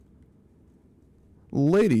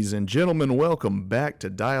Ladies and gentlemen, welcome back to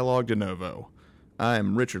Dialogue de Novo.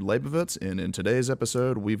 I'm Richard Leibovitz, and in today's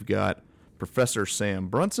episode, we've got Professor Sam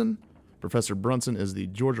Brunson. Professor Brunson is the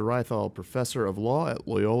Georgia Reithal Professor of Law at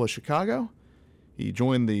Loyola Chicago. He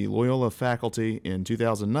joined the Loyola faculty in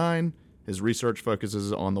 2009. His research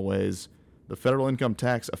focuses on the ways the federal income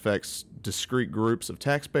tax affects discrete groups of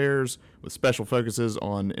taxpayers, with special focuses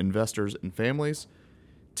on investors and families.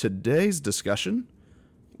 Today's discussion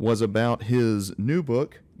was about his new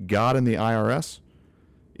book, God and the IRS.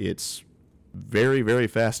 It's very, very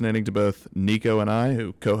fascinating to both Nico and I,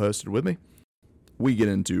 who co-hosted with me. We get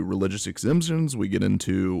into religious exemptions, we get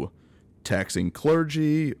into taxing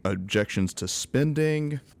clergy, objections to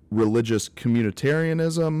spending, religious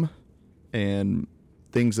communitarianism, and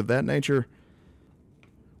things of that nature.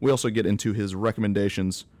 We also get into his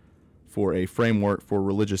recommendations for a framework for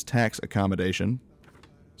religious tax accommodation.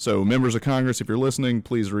 So, members of Congress, if you're listening,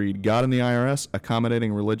 please read God and the IRS,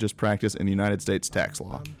 Accommodating Religious Practice in the United States Tax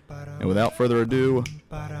Law. And without further ado,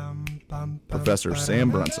 Professor Sam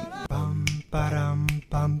Brunson.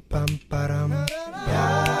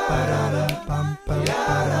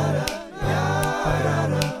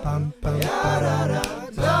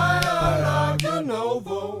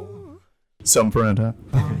 Some friend, huh?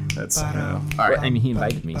 That's, all right. I mean, he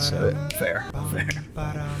invited me, so. Fair.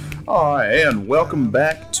 All right, and welcome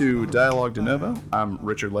back to Dialogue de Novo. I'm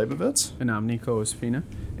Richard Leibovitz. And I'm Nico Espina.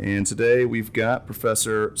 And today we've got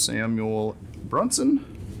Professor Samuel Brunson.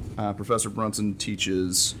 Professor Brunson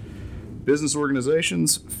teaches business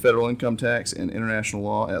organizations, federal income tax, and international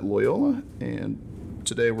law at Loyola. And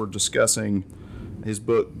today we're discussing his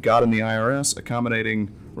book, God and the IRS,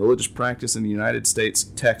 Accommodating Religious Practice in the United States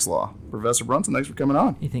Tax Law. Professor Brunson, thanks for coming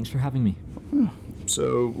on. Hey, thanks for having me.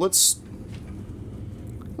 So let's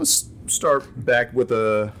start back with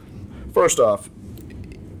first off,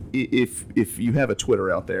 if you have a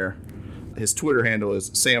Twitter out there, his Twitter handle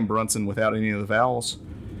is Sam Brunson without any of the vowels,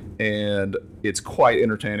 and it's quite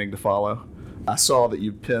entertaining to follow. I saw that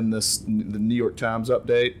you pinned the New York Times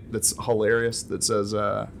update that's hilarious that says,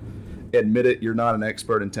 admit it, you're not an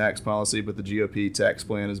expert in tax policy, but the GOP tax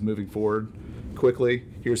plan is moving forward quickly.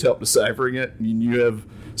 Here's help deciphering it. And you have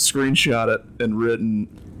screenshot it and written,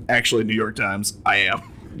 actually, New York Times, I am.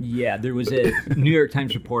 Yeah, there was a New York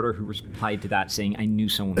Times reporter who replied to that saying, I knew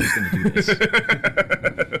someone was going to do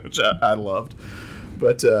this. Which I loved.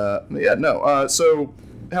 But, so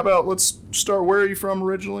how about let's start, where are you from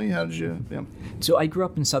originally? How did you, So I grew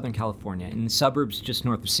up in Southern California, in the suburbs just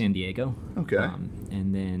north of San Diego. Okay.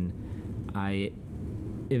 And then I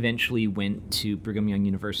eventually went to Brigham Young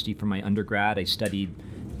University for my undergrad. I studied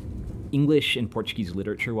English and Portuguese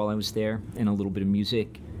literature while I was there, and a little bit of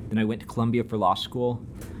music. Then I went to Columbia for law school,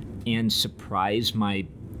 and surprised, my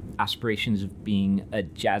aspirations of being a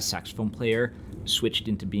jazz saxophone player switched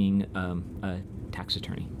into being a tax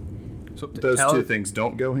attorney. So those two things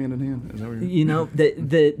don't go hand in hand? Is that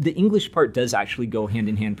what the English part does actually go hand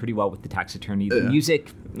in hand pretty well with the tax attorney. The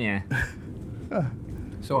music, yeah.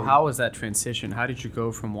 So how was that transition? How did you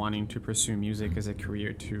go from wanting to pursue music as a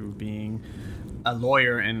career to being a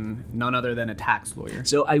lawyer and none other than a tax lawyer?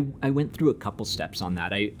 So I went through a couple steps on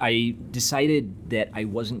that. I decided that I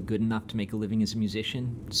wasn't good enough to make a living as a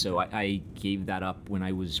musician, so I gave that up when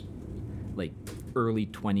I was like early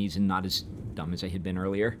 20s and not as dumb as I had been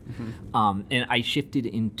earlier. Mm-hmm. And I shifted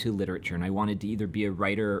into literature, and I wanted to either be a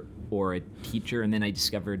writer or a teacher, and then I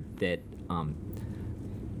discovered that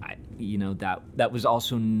that was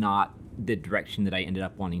also not the direction that I ended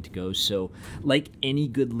up wanting to go. So like any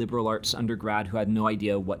good liberal arts undergrad who had no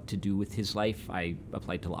idea what to do with his life, I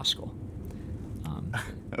applied to law school.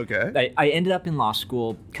 Okay. I ended up in law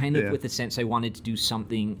school kind of with a sense I wanted to do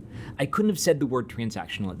something. I couldn't have said the word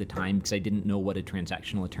transactional at the time because I didn't know what a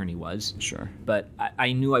transactional attorney was. Sure. But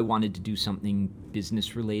I knew I wanted to do something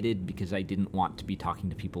business related because I didn't want to be talking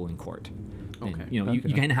to people in court. Okay. And,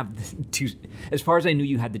 you kind of have the two. As far as I knew,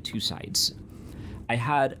 you had the two sides. I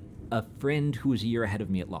had a friend who was a year ahead of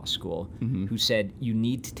me at law school who said, you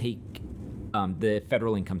need to take the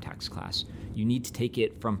federal income tax class. You need to take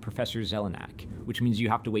it from Professor Zelenak, which means you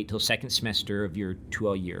have to wait till second semester of your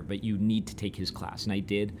 2L year, but you need to take his class. And I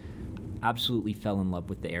did. Absolutely fell in love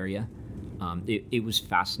with the area. It was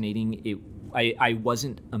fascinating. I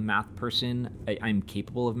wasn't a math person. I'm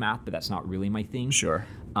capable of math, but that's not really my thing. Sure.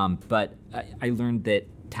 But I learned that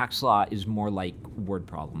tax law is more like word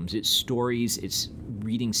problems. It's stories, it's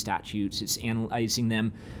reading statutes, it's analyzing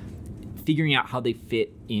them, figuring out how they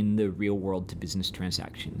fit in the real world to business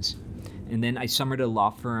transactions. And then I summered at a law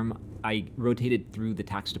firm. I rotated through the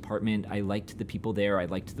tax department. I liked the people there. I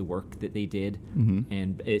liked the work that they did.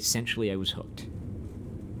 And essentially I was hooked.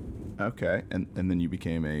 Okay, and then you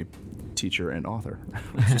became a teacher and author.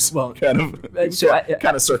 Well,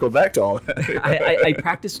 kind of circled back to all that. I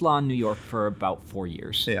practiced law in New York for about 4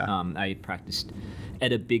 years. Yeah. I practiced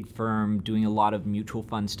at a big firm doing a lot of mutual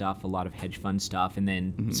fund stuff, a lot of hedge fund stuff, and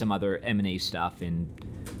then some other M&A stuff and,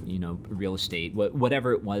 real estate,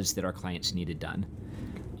 whatever it was that our clients needed done.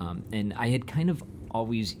 And I had kind of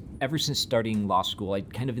always, ever since starting law school, I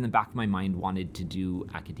kind of in the back of my mind wanted to do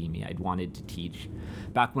academia. I'd wanted to teach.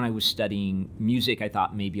 Back when I was studying music, I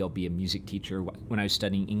thought maybe I'll be a music teacher. When I was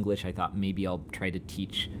studying English, I thought maybe I'll try to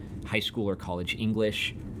teach high school or college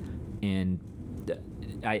English. And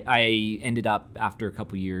I ended up, after a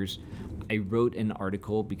couple years, I wrote an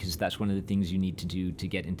article because that's one of the things you need to do to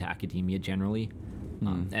get into academia generally.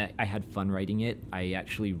 I had fun writing it. I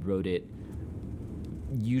actually wrote it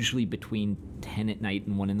usually between 10 at night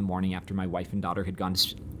and 1 in the morning after my wife and daughter had gone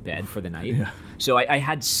to bed for the night. Yeah. So I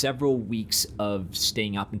had several weeks of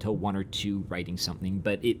staying up until 1 or 2 writing something,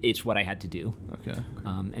 but it's what I had to do. Okay.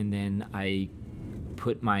 And then I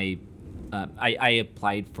put my, I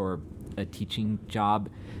applied for a teaching job,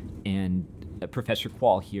 and Professor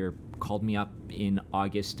Quall here called me up in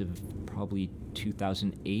August of probably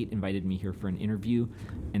 2008, invited me here for an interview,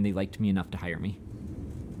 and they liked me enough to hire me.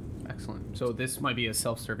 Excellent. So this might be a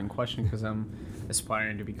self-serving question because I'm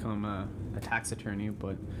aspiring to become a tax attorney,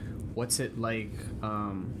 but what's it like?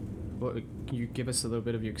 Can you give us a little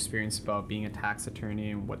bit of your experience about being a tax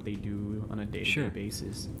attorney and what they do on a day-to-day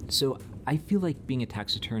basis? So I feel like being a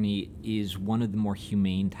tax attorney is one of the more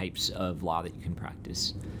humane types of law that you can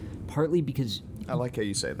practice, partly because I like how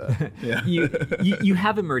you say that. Yeah. you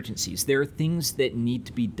have emergencies. There are things that need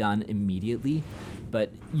to be done immediately,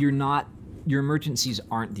 but your emergencies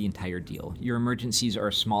aren't the entire deal. Your emergencies are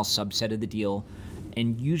a small subset of the deal,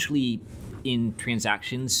 and usually in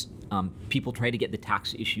transactions, people try to get the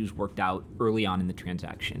tax issues worked out early on in the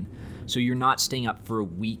transaction. So you're not staying up for a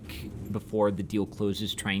week before the deal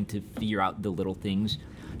closes trying to figure out the little things.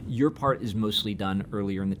 Your part is mostly done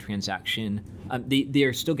earlier in the transaction.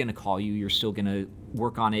 They're still going to call you. You're still going to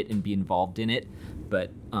work on it and be involved in it,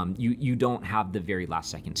 but you don't have the very last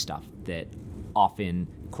second stuff that often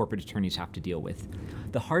corporate attorneys have to deal with.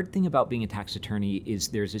 The hard thing about being a tax attorney is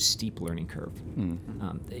there's a steep learning curve.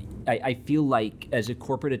 I feel like as a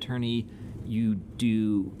corporate attorney, you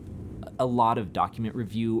do a lot of document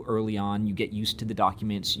review early on. You get used to the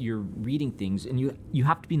documents. You're reading things, and you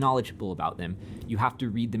have to be knowledgeable about them. You have to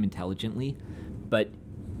read them intelligently, but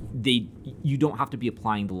you don't have to be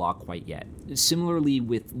applying the law quite yet. Similarly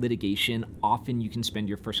with litigation, often you can spend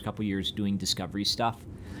your first couple years doing discovery stuff.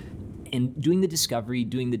 And doing the discovery,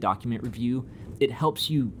 doing the document review, it helps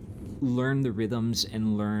you learn the rhythms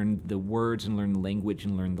and learn the words and learn the language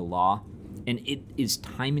and learn the law. And it is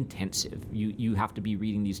time intensive. You have to be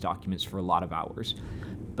reading these documents for a lot of hours.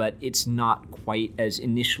 But it's not quite as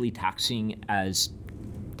initially taxing as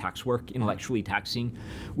tax work, intellectually taxing.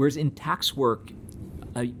 Whereas in tax work,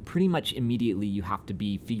 pretty much immediately you have to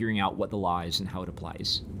be figuring out what the law is and how it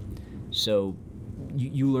applies. So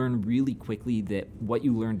you learn really quickly that what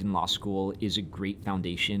you learned in law school is a great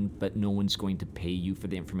foundation, but no one's going to pay you for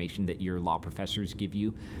the information that your law professors give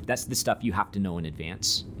you. That's the stuff you have to know in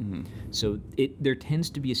advance. Mm-hmm. So there tends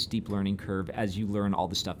to be a steep learning curve as you learn all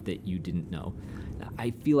the stuff that you didn't know.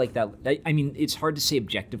 I feel like that, I mean, it's hard to say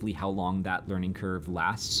objectively how long that learning curve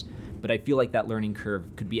lasts, but I feel like that learning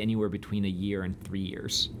curve could be anywhere between a year and 3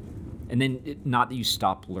 years. And then, not that you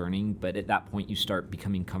stop learning, but at that point you start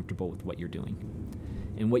becoming comfortable with what you're doing.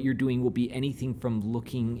 And what you're doing will be anything from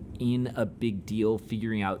looking in a big deal,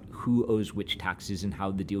 figuring out who owes which taxes and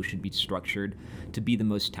how the deal should be structured to be the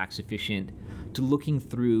most tax efficient, to looking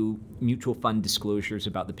through mutual fund disclosures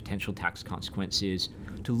about the potential tax consequences,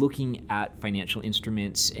 to looking at financial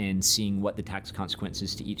instruments and seeing what the tax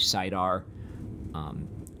consequences to each side are,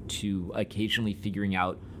 to occasionally figuring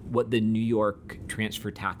out what the New York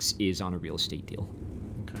transfer tax is on a real estate deal.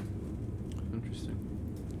 Okay. Interesting.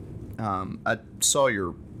 I saw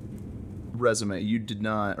your resume. You did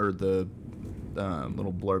not, or the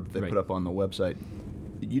little blurb that they put up on the website,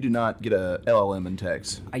 you did not get a LLM in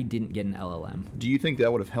tax. I didn't get an LLM. Do you think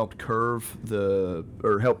that would have helped curb the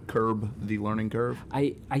learning curve?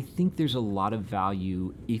 I think there's a lot of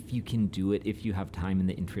value if you can do it, if you have time and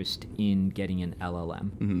the interest in getting an LLM.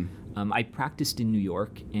 Mm-hmm. I practiced in New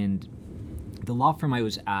York, and the law firm I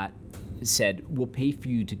was at said, we'll pay for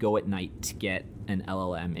you to go at night to get an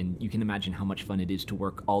LLM, and you can imagine how much fun it is to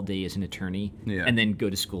work all day as an attorney and then go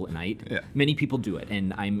to school at night. Yeah. Many people do it,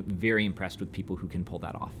 and I'm very impressed with people who can pull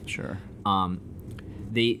that off. Sure.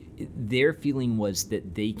 Their feeling was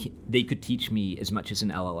that they could teach me as much as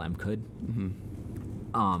an LLM could.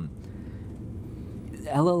 Mm-hmm.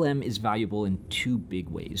 LLM is valuable in two big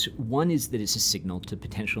ways. One is that it's a signal to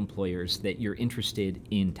potential employers that you're interested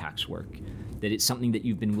in tax work, that it's something that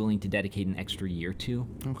you've been willing to dedicate an extra year to.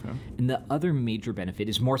 Okay. And the other major benefit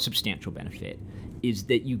is more substantial benefit, is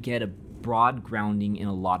that you get a broad grounding in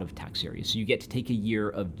a lot of tax areas. So you get to take a year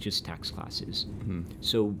of just tax classes. Mm-hmm.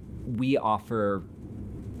 So we offer,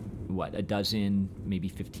 a dozen, maybe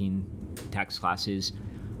 15 tax classes.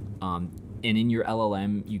 And in your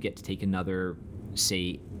LLM, you get to take another,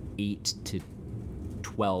 say, 8 to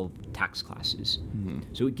 12 tax classes. Mm-hmm.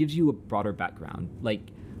 So it gives you a broader background. Like,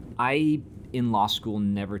 I, in law school,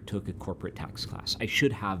 never took a corporate tax class. I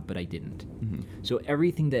should have, but I didn't. Mm-hmm. So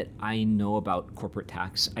everything that I know about corporate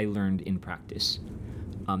tax, I learned in practice.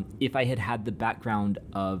 If I had had the background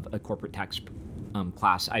of a corporate tax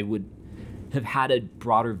class, I would have had a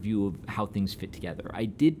broader view of how things fit together. I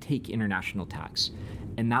did take international tax,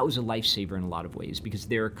 and that was a lifesaver in a lot of ways, because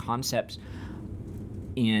there are concepts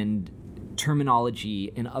and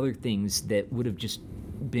terminology and other things that would have just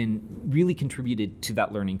been really contributed to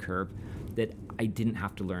that learning curve that I didn't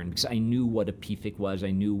have to learn, because I knew what a PFIC was,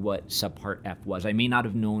 I knew what subpart F was. I may not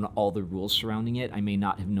have known all the rules surrounding it, I may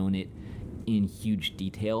not have known it in huge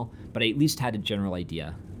detail, but I at least had a general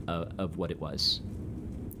idea of what it was.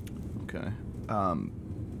 Okay.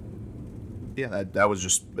 Yeah, I was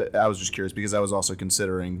just curious, because I was also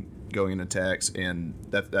considering going into tax, and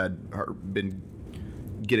that I'd been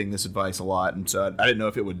getting this advice a lot, and so I didn't know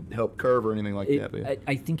if it would help curve or anything like that. But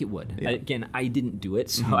I think it would. Yeah. Again, I didn't do it,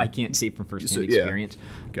 so Mm-hmm. I can't say from firsthand yeah. experience.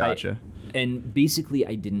 Gotcha. And basically,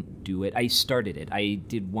 I didn't do it. I started it. I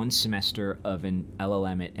did one semester of an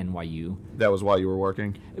LLM at NYU. That was while you were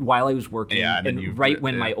working? While I was working, Yeah, and then and you- right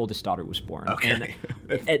when yeah. my oldest daughter was born. Okay.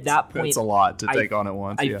 And at that point, That's a lot to take on at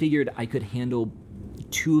once. I yeah. figured I could handle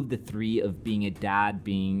 2 of the 3 of being a dad,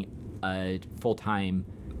 being a full-time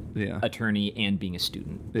Yeah. attorney, and being a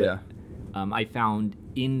student. But, Yeah. I found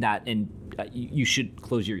in that, and you should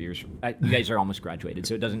close your ears. You guys are almost graduated,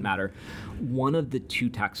 so it doesn't matter. One of the 2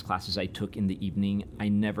 tax classes I took in the evening, I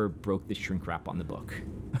never broke the shrink wrap on the book.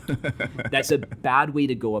 That's a bad way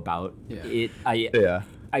to go about it.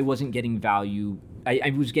 I wasn't getting value.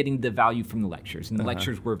 I was getting the value from the lectures, and the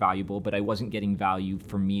lectures were valuable, but I wasn't getting value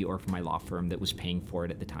from me or from my law firm that was paying for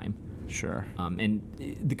it at the time. Sure. And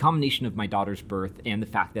the combination of my daughter's birth and the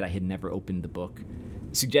fact that I had never opened the book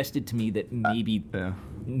suggested to me that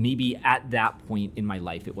maybe at that point in my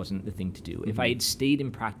life it wasn't the thing to do. Mm-hmm. If I had stayed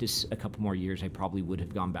in practice a couple more years, I probably would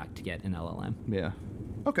have gone back to get an LLM. Yeah.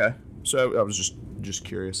 Okay. So I was just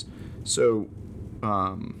curious. So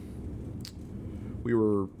we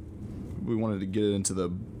wanted to get into the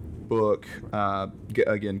book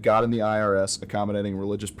again, God and the IRS: Accommodating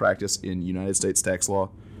Religious Practice in United States Tax Law.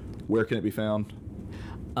 Where can it be found?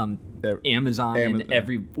 Amazon and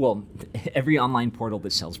every online portal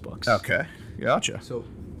that sells books. Okay, gotcha. So,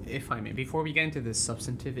 if I may, before we get into the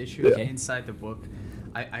substantive issue inside the book,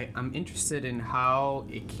 I'm interested in how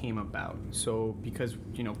it came about. So, because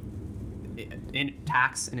in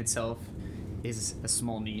tax in itself is a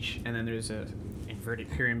small niche, and then there's a inverted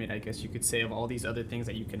pyramid, I guess you could say, of all these other things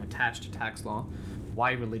that you can attach to tax law.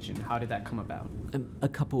 Why religion? How did that come about?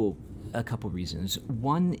 A couple reasons.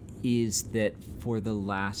 One is that for the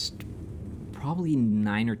last probably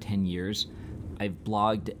 9 or 10 years, I've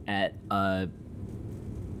blogged at a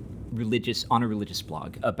religious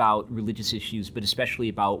blog about religious issues, but especially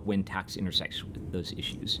about when tax intersects with those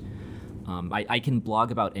issues. I can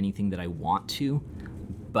blog about anything that I want to,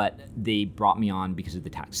 but they brought me on because of the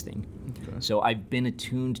tax thing. Okay. So I've been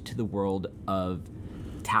attuned to the world of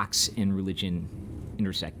tax and religion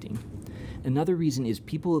intersecting. Another reason is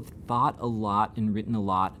people have thought a lot and written a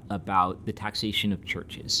lot about the taxation of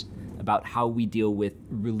churches, about how we deal with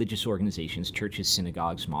religious organizations, churches,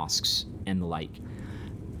 synagogues, mosques, and the like.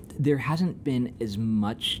 There hasn't been as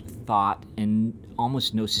much thought and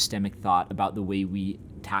almost no systemic thought about the way we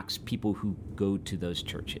tax people who go to those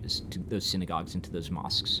churches, to those synagogues, and to those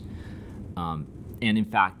mosques. And in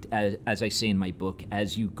fact, as I say in my book,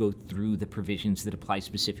 as you go through the provisions that apply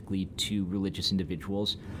specifically to religious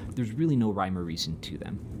individuals, there's really no rhyme or reason to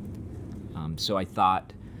them. So I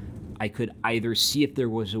thought I could either see if there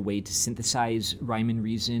was a way to synthesize rhyme and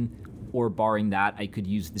reason, or barring that, I could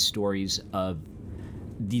use the stories of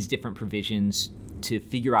these different provisions to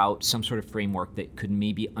figure out some sort of framework that could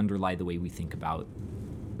maybe underlie the way we think about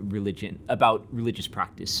religion, about religious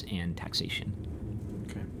practice and taxation.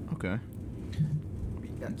 Okay.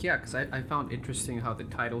 Yeah, because I found interesting how the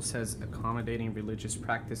title says accommodating religious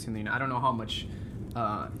practice in the United. I don't know how much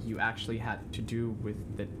you actually had to do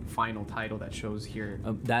with the final title that shows here.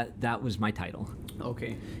 That was my title.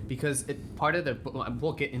 Okay, because part of the book,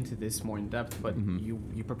 we'll get into this more in depth, but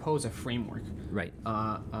you propose a framework, Right.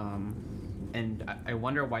 And I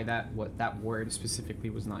wonder why that word specifically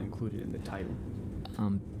was not included in the title.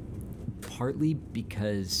 Partly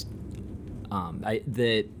because God and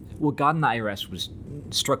the IRS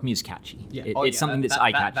struck me as catchy. Yeah. It's something that's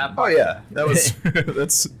eye-catching. Oh yeah, that was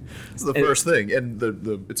that's the first thing, and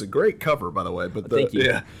the it's a great cover, by the way. But Thank you.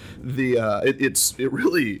 Yeah, it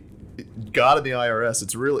really God and the IRS.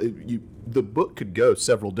 It's really the book could go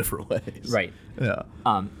several different ways. Right. Yeah.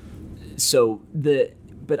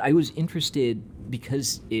 But I was interested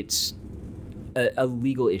because it's a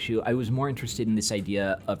legal issue. I was more interested in this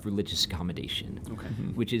idea of religious accommodation, Okay.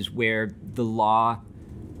 which is where the law,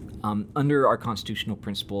 under our constitutional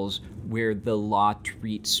principles, where the law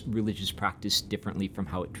treats religious practice differently from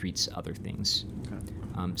how it treats other things.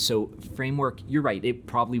 Okay. So framework, you're right, it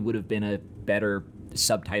probably would have been a better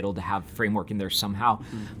subtitle to have framework in there somehow.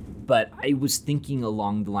 But I was thinking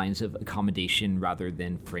along the lines of accommodation rather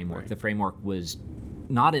than framework. Right. The framework was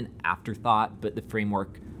not an afterthought, but the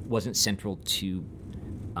framework wasn't central to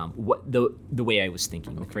what the way I was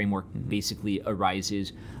thinking. The framework basically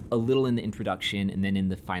arises a little in the introduction and then in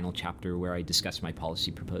the final chapter where I discuss my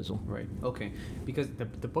policy proposal. Right. Okay. Because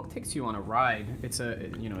the book takes you on a ride. It's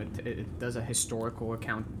it does a historical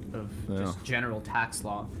account of just general tax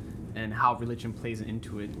law and how religion plays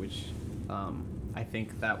into it, which I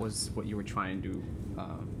think that was what you were trying to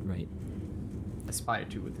Right. aspire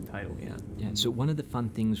to with the title. Yeah. Yeah. So one of the fun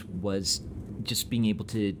things was just being able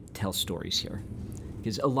to tell stories here,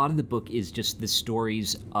 because a lot of the book is just the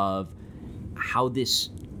stories of how this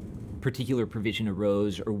particular provision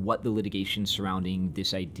arose or what the litigation surrounding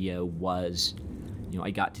this idea was.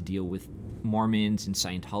 I got to deal with Mormons and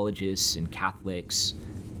Scientologists and Catholics,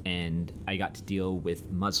 and I got to deal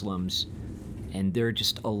with Muslims, and there are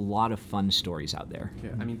just a lot of fun stories out there.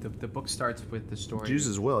 Yeah. I mean, the book starts with the story. Jews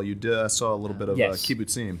as well. You did. I saw a little bit of Yes.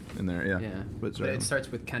 Kibbutzim in there. Yeah. Yeah. But, But it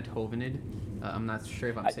starts with Kent Hovenid. I'm not sure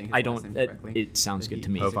if I'm saying his I last don't. name correctly. It sounds good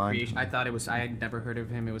to me. He's a Hovind. creation. I thought it was. I had never heard of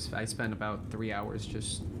him. I spent about 3 hours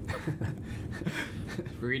just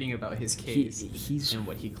reading about his case He's and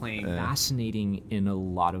what he claimed. fascinating in a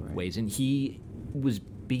lot of ways, and he was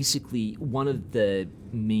basically one of the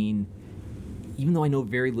main. Even though I know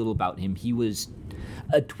very little about him, he was.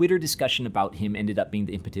 A Twitter discussion about him ended up being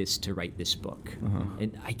the impetus to write this book.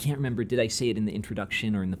 And I can't remember, did I say it in the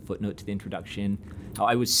introduction or in the footnote to the introduction? How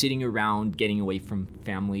I was sitting around getting away from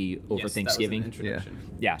family over Yes, Thanksgiving. That was an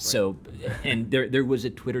introduction. Yeah, so, and there was a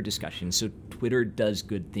Twitter discussion. So Twitter does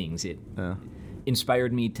good things. It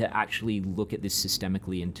inspired me to actually look at this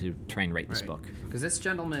systemically and to try and write this book. Because this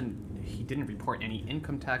gentleman, he didn't report any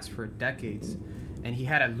income tax for decades, and he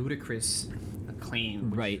had a ludicrous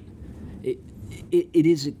claim. Right. It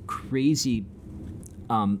is a crazy,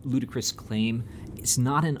 ludicrous claim. It's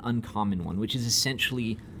not an uncommon one, which is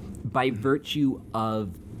essentially, by virtue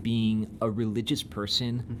of being a religious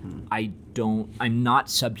person, I'm not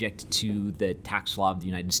subject to the tax law of the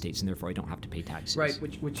United States, and therefore I don't have to pay taxes. Right,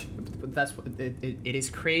 which that's what it is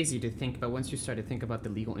crazy to think, but once you start to think about the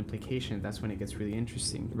legal implication, that's when it gets really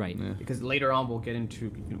interesting. Right. Yeah. Because later on we'll get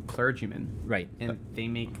into clergymen. Right. And they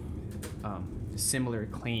make similar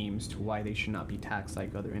claims to why they should not be taxed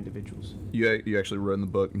like other individuals. You actually wrote in the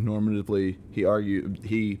book, normatively,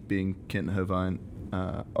 he being Kent Hovind,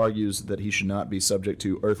 argues that he should not be subject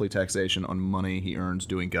to earthly taxation on money he earns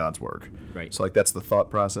doing God's work. Right. So, that's the thought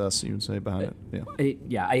process, you would say, behind it?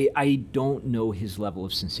 Yeah. I don't know his level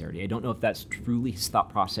of sincerity. I don't know if that's truly his thought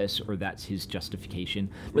process or that's his justification,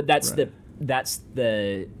 but that's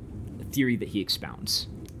the theory that he expounds.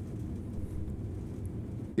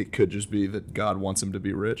 It could just be that God wants him to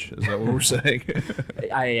be rich. Is that what we're saying?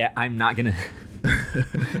 I'm not gonna.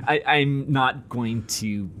 I'm not going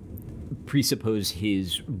to presuppose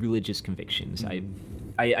his religious convictions.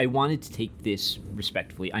 I wanted to take this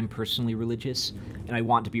respectfully. I'm personally religious, and I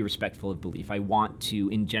want to be respectful of belief. I want to,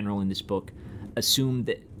 in general, in this book, assume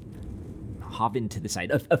that Hovind to the side,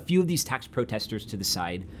 a few of these tax protesters to the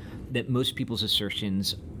side, that most people's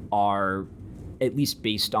assertions are at least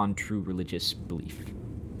based on true religious belief.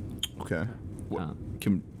 Okay.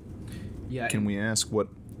 Can we ask what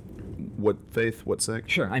faith, what sect?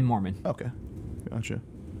 Sure, I'm Mormon. Okay, gotcha.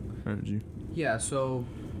 How did you? Yeah, so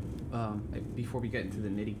before we get into the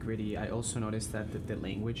nitty-gritty, I also noticed that the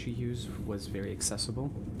language you used was very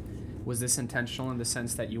accessible. Was this intentional in the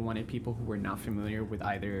sense that you wanted people who were not familiar with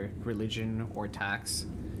either religion or tax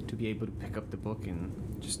to be able to pick up the book and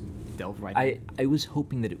just delve right in? I was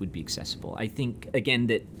hoping that it would be accessible. I think, again,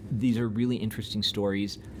 that these are really interesting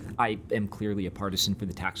stories. I am clearly a partisan for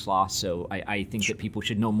the tax law, so I think that people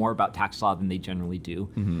should know more about tax law than they generally do.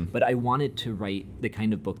 But I wanted to write the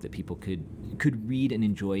kind of book that people could read and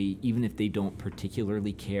enjoy, even if they don't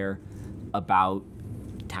particularly care about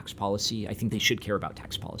tax policy. I think they should care about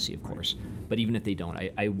tax policy, of course. But even if they don't,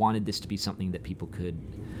 I wanted this to be something that people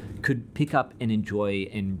could pick up and enjoy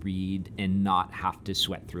and read and not have to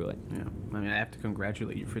sweat through it. Yeah, I mean, I have to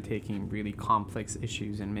congratulate you for taking really complex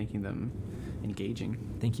issues and making them engaging.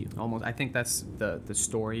 Thank you. Almost, I think that's the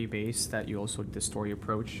story base that you also, the story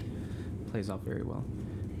approach plays off very well.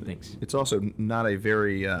 Thanks. It's also not a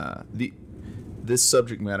very this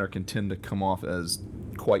subject matter can tend to come off as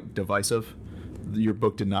quite divisive. Your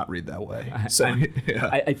book did not read that way. So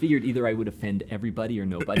I figured either I would offend everybody or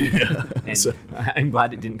nobody, and So- I'm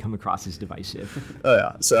glad it didn't come across as divisive. Oh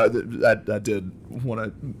yeah, so I did want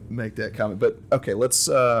to make that comment, but okay, let's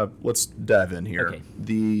dive in here.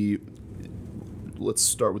 Okay. Let's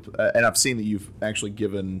start with, and I've seen that you've actually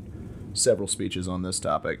given several speeches on this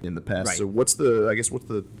topic in the past. Right. So what's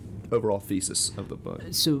the overall thesis of the book?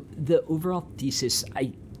 So the overall thesis,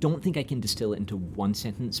 I don't think I can distill it into one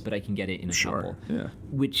sentence, but I can get it in a couple. Yeah.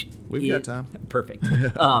 Which We've got time. Perfect.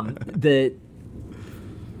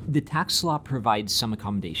 The tax law provides some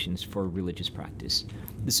accommodations for religious practice.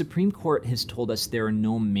 The Supreme Court has told us there are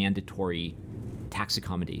no mandatory tax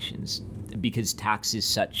accommodations because tax is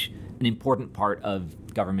such an important part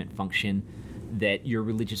of government function that your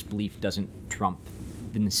religious belief doesn't trump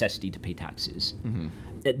the necessity to pay taxes.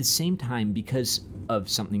 At the same time, because of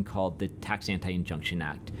something called the Tax Anti-Injunction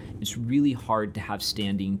Act, it's really hard to have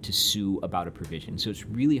standing to sue about a provision. So it's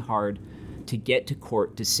really hard to get to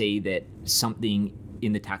court to say that something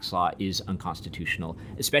in the tax law is unconstitutional,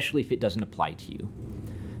 especially if it doesn't apply to you.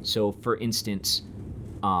 So for instance,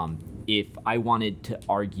 if I wanted to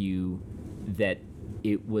argue that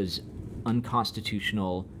it was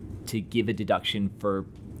unconstitutional to give a deduction for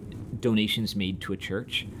donations made to a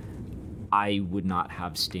church, I would not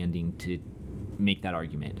have standing to make that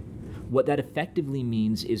argument. What that effectively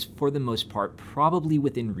means is, for the most part, probably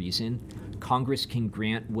within reason, Congress can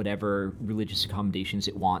grant whatever religious accommodations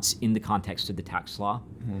it wants in the context of the tax law,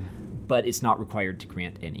 but it's not required to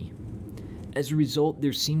grant any. As a result,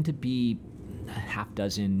 there seem to be a half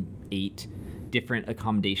dozen, 8 different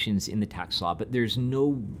accommodations in the tax law, but there's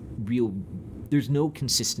no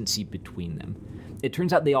consistency between them. It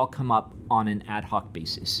turns out they all come up on an ad hoc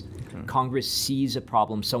basis. Okay. Congress sees a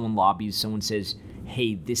problem, someone lobbies, someone says,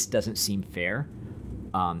 hey, this doesn't seem fair,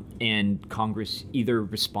 and Congress either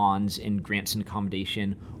responds and grants an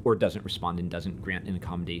accommodation or doesn't respond and doesn't grant an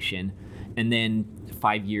accommodation. And then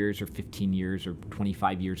 5 years or 15 years or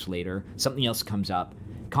 25 years later, something else comes up.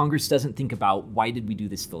 Congress doesn't think about, why did we do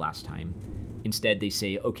this the last time? Instead, they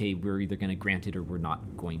say, okay, we're either going to grant it or we're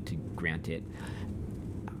not going to grant it.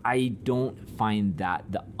 I don't find that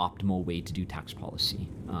the optimal way to do tax policy.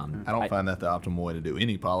 I don't find that the optimal way to do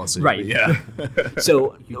any policy. Right. Yeah.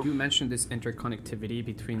 So you do mention this interconnectivity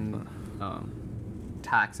between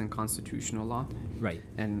tax and constitutional law. Right.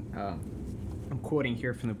 And I'm quoting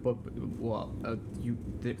here from the book. Well,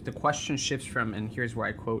 the question shifts from, and here's where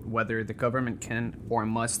I quote, whether the government can or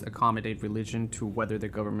must accommodate religion to whether the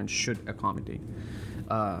government should accommodate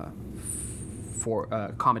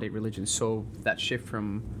accommodate religion. So that shift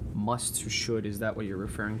from must to should, is that what you're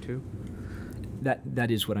referring to? That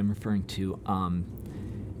is what I'm referring to.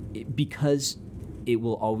 Because it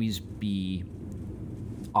will always be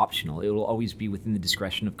optional. It will always be within the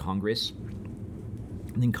discretion of Congress.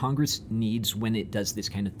 And then Congress needs, when it does this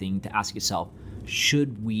kind of thing, to ask itself,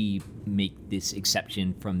 should we make this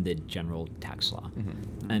exception from the general tax law?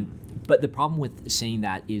 But the problem with saying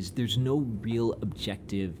that is there's no real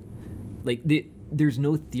objective, there's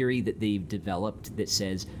no theory that they've developed that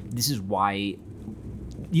says this is why,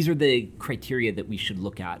 these are the criteria that we should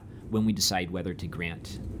look at when we decide whether to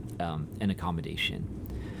grant an accommodation.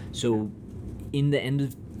 So in the end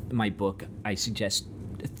of my book, I suggest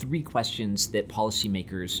 3 questions that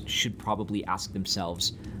policymakers should probably ask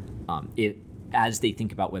themselves as they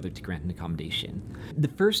think about whether to grant an accommodation. The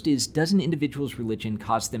first is, does an individual's religion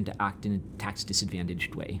cause them to act in a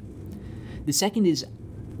tax-disadvantaged way? The second is,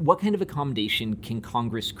 what kind of accommodation can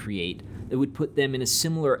Congress create that would put them in a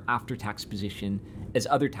similar after-tax position as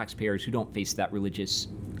other taxpayers who don't face that religious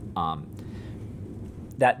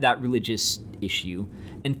religious issue?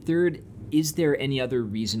 And third, is there any other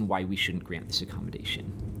reason why we shouldn't grant this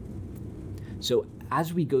accommodation? So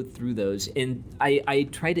as we go through those, and I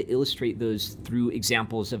try to illustrate those through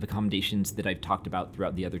examples of accommodations that I've talked about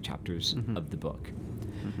throughout the other chapters of the book.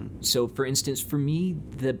 So, for instance, for me,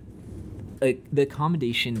 the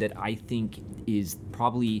accommodation that I think is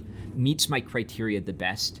probably meets my criteria the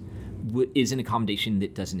best is an accommodation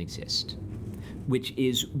that doesn't exist, which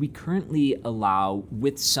is we currently allow,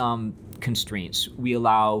 with some constraints, we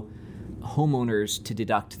allow homeowners to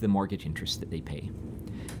deduct the mortgage interest that they pay.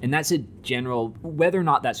 And that's a general, whether or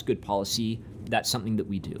not that's good policy, that's something that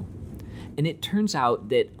we do. And it turns out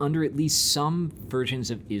that under at least some versions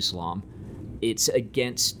of Islam, it's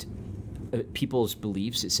against people's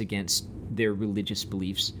beliefs, it's against their religious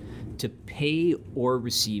beliefs to pay or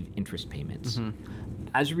receive interest payments.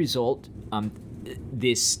 As a result,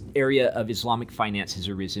 this area of Islamic finance has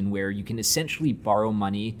arisen where you can essentially borrow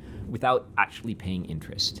money without actually paying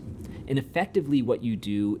interest. And effectively what you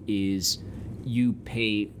do is you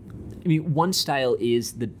pay, one style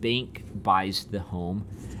is the bank buys the home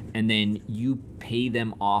and then you pay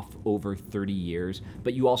them off over 30 years,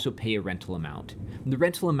 but you also pay a rental amount. The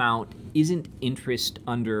rental amount isn't interest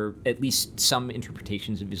under at least some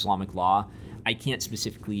interpretations of Islamic law. I can't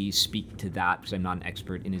specifically speak to that because I'm not an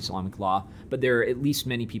expert in Islamic law, but there are at least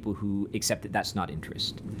many people who accept that that's not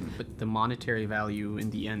interest. But the monetary value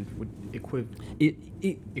in the end would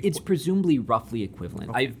It's presumably roughly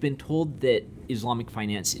equivalent. Okay. I've been told that Islamic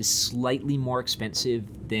finance is slightly more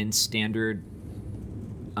expensive than standard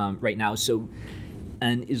right now. So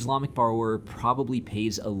an Islamic borrower probably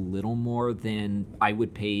pays a little more than I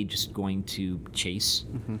would pay just going to Chase.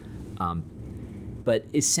 But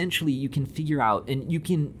essentially, you can figure out, and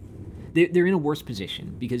they're in a worse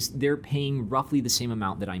position because they're paying roughly the same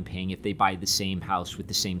amount that I'm paying if they buy the same house with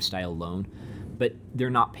the same style loan, but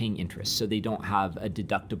they're not paying interest, so they don't have a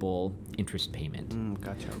deductible interest payment.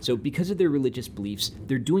 Gotcha. So because of their religious beliefs,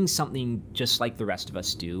 they're doing something just like the rest of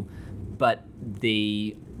us do, but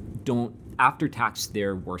they don't, after tax,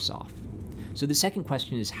 they're worse off. So the second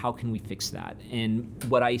question is, how can we fix that? And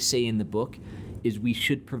what I say in the book is we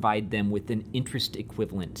should provide them with an interest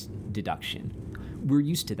equivalent deduction. We're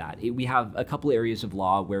used to that. We have a couple areas of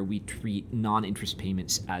law where we treat non-interest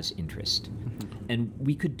payments as interest. And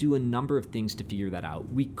we could do a number of things to figure that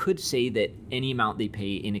out. We could say that any amount they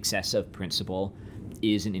pay in excess of principal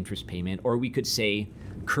is an interest payment, or we could say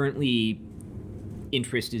currently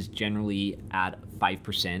interest is generally at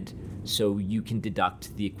 5%, so you can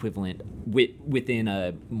deduct the equivalent within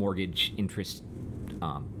a mortgage interest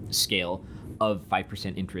scale of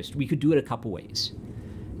 5% interest. We could do it a couple ways.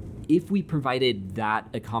 If we provided that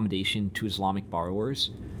accommodation to Islamic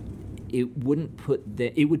borrowers, it would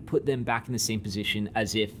put them back in the same position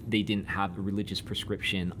as if they didn't have a religious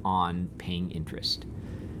prescription on paying interest.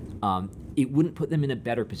 It wouldn't put them in a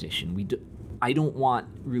better position. I don't want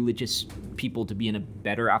religious people to be in a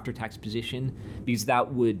better after-tax position because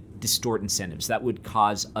that would distort incentives. That would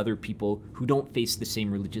cause other people who don't face the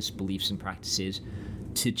same religious beliefs and practices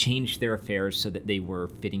to change their affairs so that they were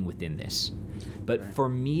fitting within this. But for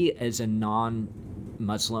me as a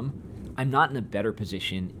non-Muslim, I'm not in a better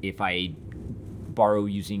position if I borrow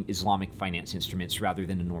using Islamic finance instruments rather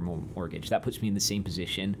than a normal mortgage. That puts me in the same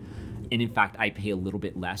position. And in fact, I pay a little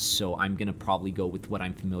bit less, so I'm going to probably go with what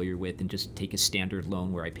I'm familiar with and just take a standard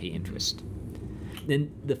loan where I pay interest.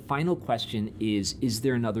 Then the final question is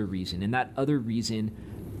there another reason? And that other reason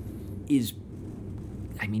is,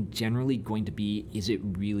 generally going to be, is it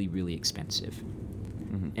really, really expensive?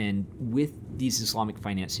 And with these Islamic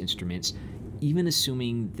finance instruments, even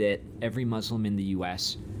assuming that every Muslim in the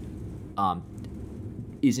U.S.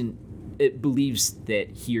 believes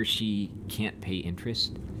that he or she can't pay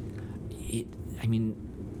interest,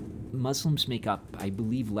 Muslims make up, I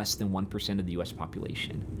believe, less than 1% of the U.S.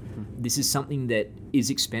 population. This is something that is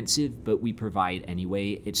expensive, but we provide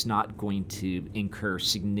anyway. It's not going to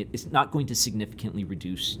significantly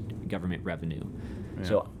reduce government revenue. Yeah.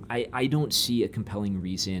 So I don't see a compelling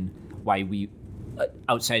reason why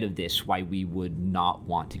outside of this, why we would not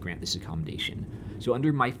want to grant this accommodation. So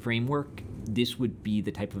under my framework, this would be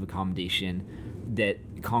the type of accommodation that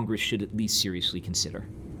Congress should at least seriously consider.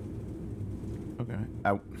 Okay.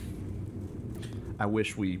 I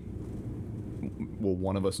wish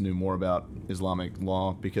one of us knew more about Islamic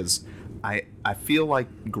law, because I feel like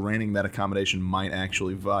granting that accommodation might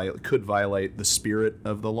actually could violate the spirit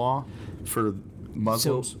of the law for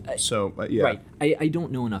Muslims. Yeah. Right. I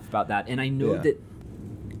don't know enough about that, and I know that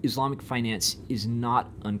Islamic finance is not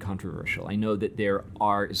uncontroversial. I know that there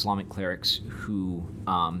are Islamic clerics who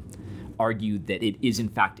argue that it is in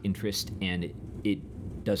fact interest and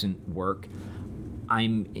it doesn't work.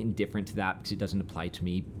 I'm indifferent to that because it doesn't apply to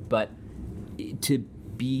me. But to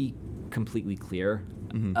be completely clear,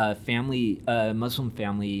 a Muslim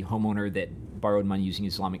family homeowner that borrowed money using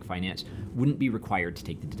Islamic finance wouldn't be required to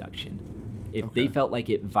take the deduction. If they felt like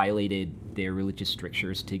it violated their religious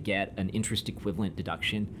strictures to get an interest equivalent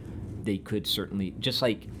deduction, they could certainly, just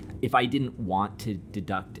like if I didn't want to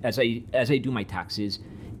deduct, as I do my taxes,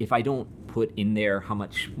 if I don't put in there how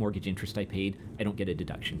much mortgage interest I paid, I don't get a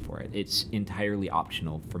deduction for it. It's entirely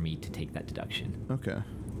optional for me to take that deduction. Okay.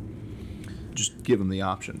 Just give them the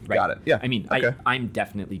option. Right. Got it. Yeah. I mean, okay. I'm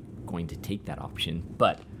definitely going to take that option,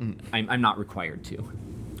 but I'm not required to.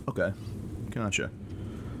 Okay. Gotcha.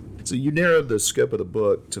 So you narrowed the scope of the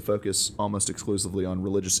book to focus almost exclusively on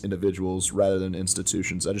religious individuals rather than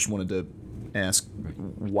institutions. I just wanted to ask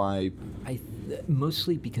why.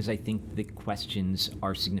 Mostly because I think the questions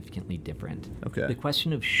are significantly different. Okay. The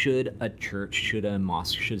question of should a church, should a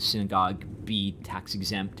mosque, should a synagogue be tax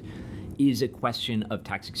exempt is a question of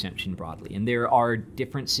tax exemption broadly. And there are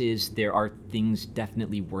differences, there are things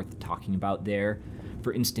definitely worth talking about there.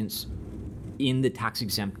 For instance, in the tax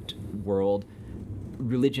exempt world,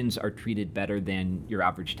 religions are treated better than your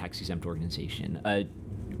average tax exempt organization. A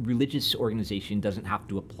religious organization doesn't have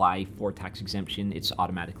to apply for tax exemption, it's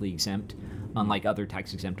automatically exempt. Unlike other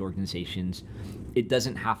tax exempt organizations, it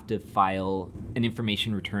doesn't have to file an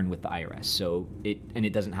information return with the IRS, so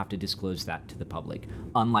it doesn't have to disclose that to the public.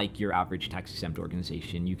 Unlike your average tax exempt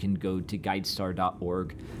organization, you can go to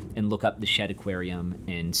guidestar.org and look up the Shed Aquarium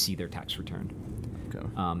and see their tax return.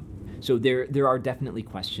 Okay. So there are definitely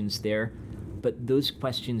questions there, but those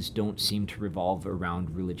questions don't seem to revolve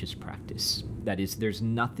around religious practice. That is, there's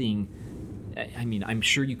nothing. I mean, I'm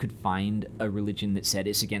sure you could find a religion that said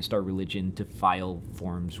it's against our religion to file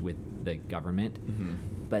forms with the government,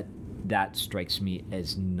 but that strikes me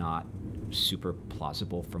as not super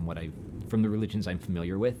plausible from the religions I'm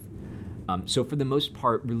familiar with. So for the most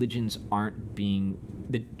part, religions aren't being,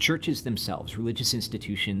 the churches themselves, religious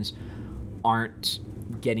institutions, aren't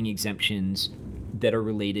getting exemptions that are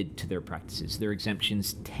related to their practices. Their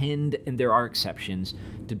exemptions tend, and there are exceptions,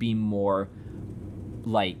 to be more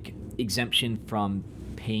like exemption from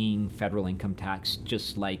paying federal income tax,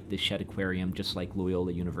 just like the Shed Aquarium, just like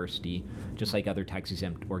Loyola University, just like other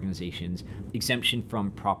tax-exempt organizations. Exemption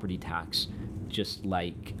from property tax, just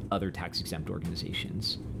like other tax-exempt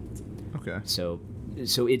organizations. Okay. So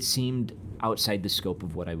it seemed outside the scope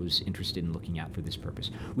of what I was interested in looking at for this purpose,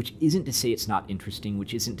 which isn't to say it's not interesting,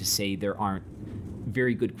 which isn't to say there aren't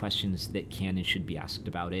very good questions that can and should be asked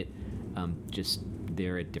about it. Just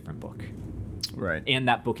they're a different book. Right. And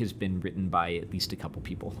that book has been written by at least a couple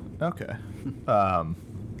people. Okay.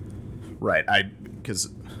 Right. Because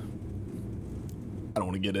I don't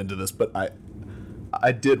want to get into this, but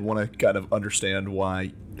I did want to kind of understand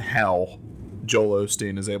how Joel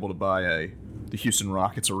Osteen is able to buy the Houston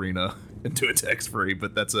Rockets arena and do it tax-free,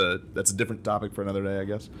 but that's a different topic for another day, I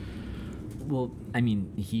guess. Well, I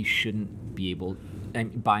mean, he shouldn't be able,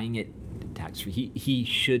 buying it tax-free.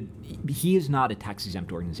 He is not a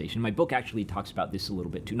tax-exempt organization. My book actually talks about this a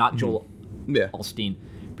little bit too. Not Joel Osteen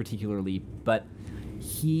particularly, but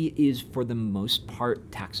he is for the most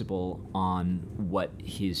part taxable on what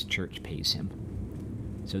his church pays him.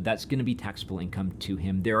 So that's going to be taxable income to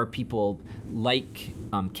him. There are people like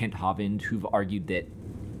Kent Hovind who've argued that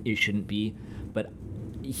it shouldn't be, but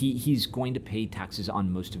he's going to pay taxes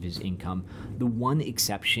on most of his income. The one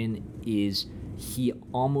exception is he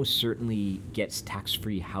almost certainly gets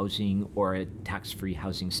tax-free housing or a tax-free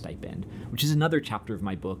housing stipend, which is another chapter of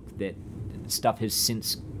my book that stuff has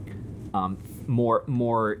since,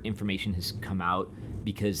 more information has come out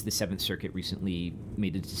because the Seventh Circuit recently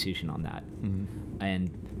made a decision on that.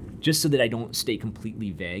 And just so that I don't stay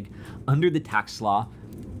completely vague, under the tax law,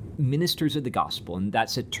 ministers of the gospel, and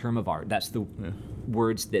that's a term of art, that's the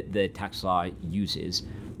words that the tax law uses.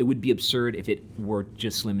 It would be absurd if it were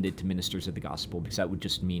just limited to ministers of the gospel, because that would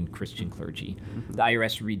just mean Christian clergy. The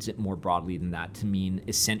IRS reads it more broadly than that to mean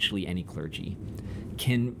essentially any clergy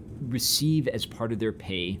can receive as part of their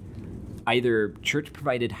pay either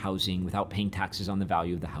church-provided housing without paying taxes on the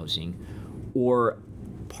value of the housing, or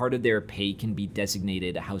part of their pay can be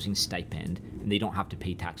designated a housing stipend, and they don't have to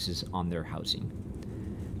pay taxes on their housing.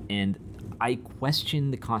 And I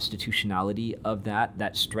question the constitutionality of that.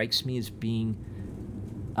 That strikes me as being,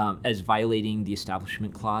 as violating the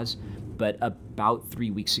Establishment Clause. But about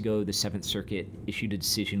 3 weeks ago, the Seventh Circuit issued a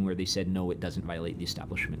decision where they said, no, it doesn't violate the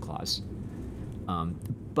Establishment Clause.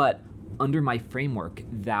 But under my framework,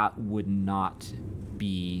 that would not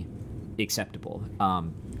be acceptable.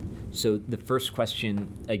 So the first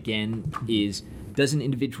question, again, is, does an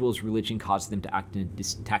individual's religion cause them to act in a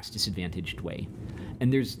tax disadvantaged way?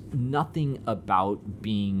 And there's nothing about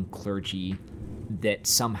being clergy that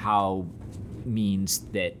somehow means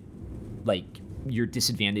that, like, you're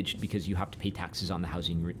disadvantaged because you have to pay taxes on the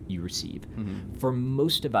housing you receive. For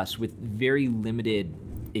most of us, with very limited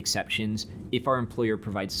exceptions, if our employer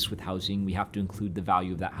provides us with housing, we have to include the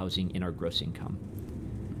value of that housing in our gross income.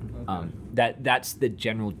 That's the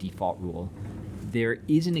general default rule. There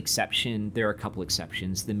is an exception. There are a couple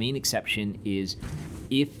exceptions. The main exception is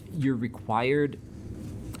if you're required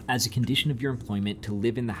as a condition of your employment to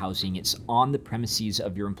live in the housing, it's on the premises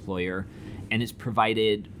of your employer, and it's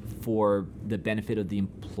provided for the benefit of the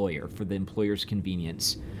employer, for the employer's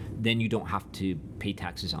convenience, then you don't have to pay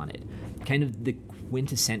taxes on it. Kind of the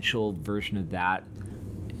quintessential version of that,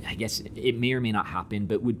 I guess it may or may not happen,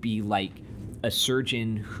 but would be like a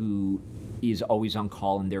surgeon who is always on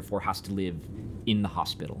call and therefore has to live in the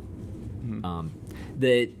hospital.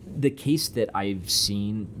 The case that I've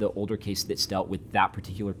seen, the older case that's dealt with that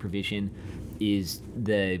particular provision, is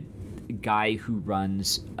the guy who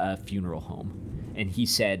runs a funeral home. And he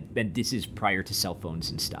said, and this is prior to cell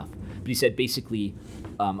phones and stuff, but he said basically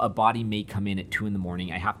a body may come in at 2 a.m.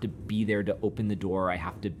 I have to be there to open the door. I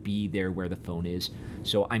have to be there where the phone is.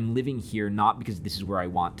 So I'm living here not because this is where I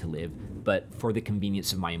want to live, but for the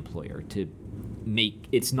convenience of my employer to make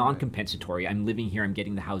it's non-compensatory. I'm living here. I'm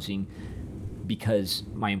getting the housing because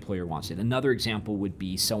my employer wants it. Another example would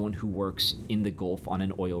be someone who works in the Gulf on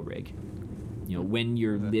an oil rig. You know, when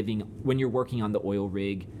you're working on the oil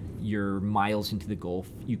rig, you're miles into the Gulf.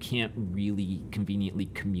 You can't really conveniently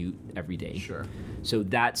commute every day. Sure. So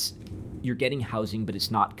you're getting housing, but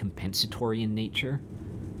it's not compensatory in nature.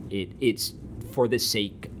 It's for the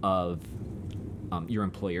sake of your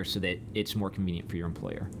employer, so that it's more convenient for your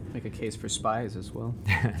employer. Make a case for spies as well.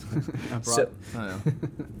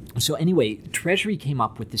 So anyway, Treasury came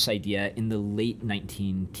up with this idea in the late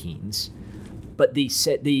 19-teens, but they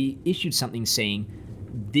issued something saying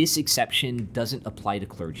this exception doesn't apply to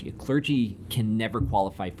clergy. A clergy can never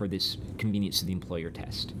qualify for this convenience of the employer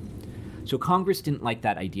test. So Congress didn't like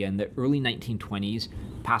that idea. In the early 1920s,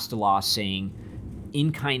 passed a law saying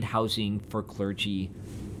in-kind housing for clergy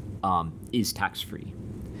is tax-free.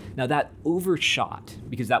 Now that overshot,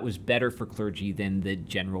 because that was better for clergy than the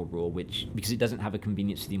general rule, because it doesn't have a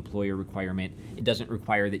convenience to the employer requirement, it doesn't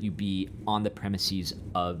require that you be on the premises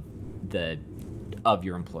of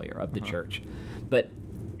your employer, of the church. But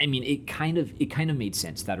I mean, it kind of made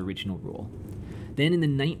sense, that original rule. Then in the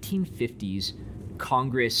 1950s,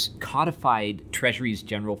 Congress codified Treasury's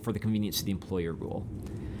general for the convenience of the employer rule.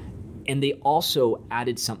 And they also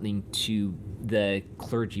added something to the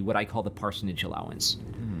clergy, what I call the parsonage allowance.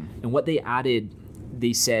 And what they added,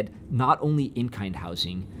 they said not only in-kind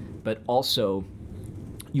housing, but also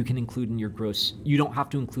you don't have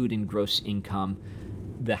to include in gross income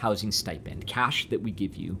the housing stipend, cash that we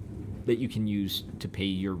give you, that you can use to pay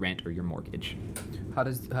your rent or your mortgage. How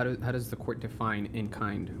does the court define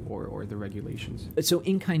in-kind or the regulations? So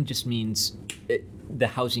in-kind just means the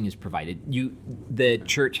housing is provided. The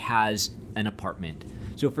church has an apartment.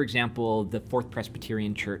 So for example, the Fourth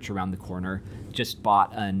Presbyterian Church around the corner just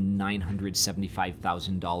bought a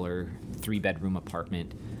 $975,000 3-bedroom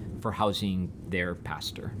apartment for housing their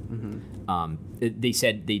pastor. They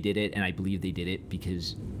said they did it, and I believe they did it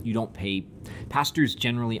because pastors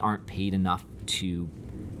generally aren't paid enough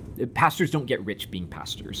pastors don't get rich being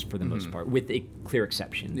pastors for the most part, with clear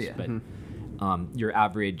exceptions. Yeah. But your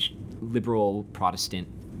average liberal Protestant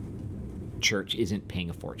church isn't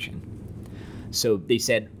paying a fortune. So they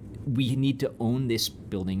said, we need to own this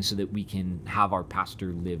building so that we can have our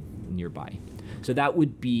pastor live nearby. So that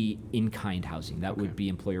would be in-kind housing. That would be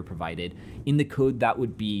employer provided. In the code, that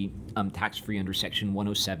would be tax-free under Section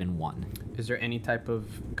 107(1). Is there any type of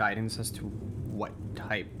guidance as to what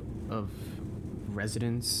type of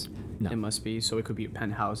residence it must be? So it could be a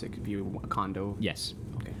penthouse, it could be a condo? Yes.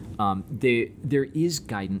 Okay. There is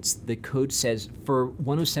guidance. The code says for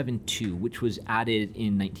 107(2), which was added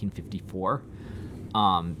in 1954,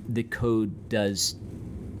 the code does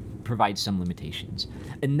provide some limitations.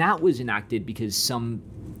 And that was enacted because some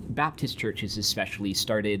Baptist churches especially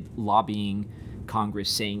started lobbying Congress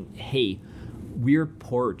saying, hey, we're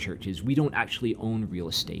poor churches. We don't actually own real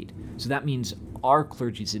estate. So that means our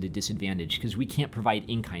clergy is at a disadvantage because we can't provide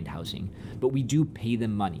in-kind housing, but we do pay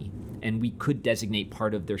them money, and we could designate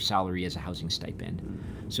part of their salary as a housing stipend.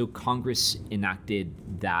 So Congress enacted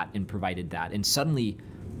that and provided that. And suddenly,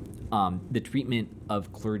 the treatment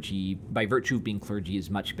of clergy, by virtue of being clergy, is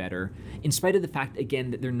much better, in spite of the fact, again,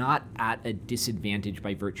 that they're not at a disadvantage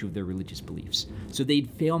by virtue of their religious beliefs. So they'd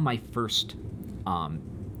fail my first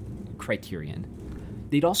criterion.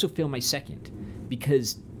 They'd also fail my second,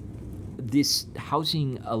 because this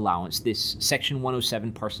housing allowance, this Section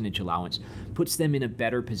 107 parsonage allowance, puts them in a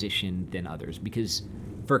better position than others, because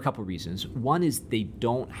for a couple reasons. One is they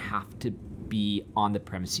don't have to be on the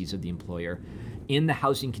premises of the employer, and the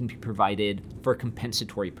housing can be provided for a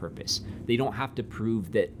compensatory purpose. They don't have to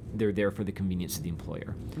prove that they're there for the convenience of the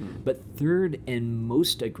employer. But third, and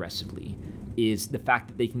most aggressively, is the fact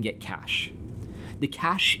that they can get cash. The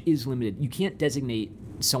cash is limited. You can't designate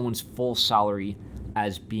someone's full salary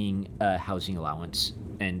as being a housing allowance,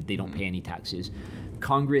 and they don't pay any taxes.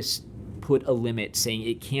 Congress put a limit saying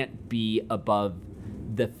it can't be above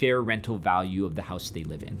the fair rental value of the house they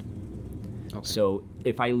live in. Okay. So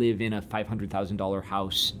if I live in a $500,000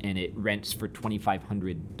 house and it rents for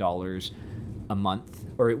 $2,500 a month,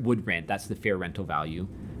 or it would rent, that's the fair rental value,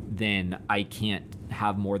 then I can't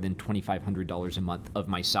have more than $2,500 a month of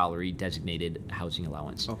my salary designated housing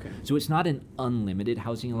allowance. Okay. So it's not an unlimited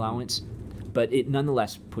housing allowance, but it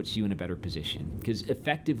nonetheless puts you in a better position. Because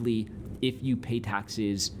effectively, if you pay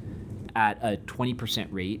taxes at a 20%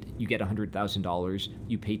 rate, you get $100,000,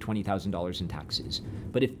 you pay $20,000 in taxes.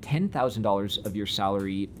 But if $10,000 of your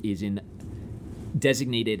salary is in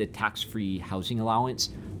designated a tax-free housing allowance,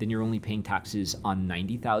 then you're only paying taxes on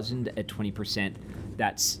 $90,000 at 20%.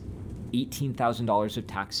 That's $18,000 of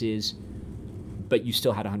taxes, but you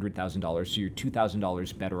still had $100,000, so you're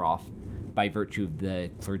 $2,000 better off by virtue of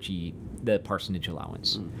the parsonage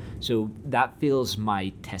allowance. So that fails my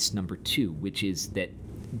test number 2, which is that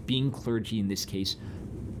being clergy in this case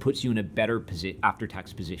puts you in a better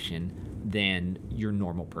after-tax position than your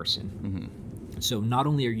normal person. So not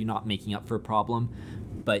only are you not making up for a problem,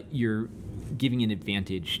 but you're giving an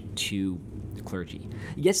advantage to clergy.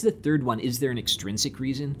 I guess the third one, is there an extrinsic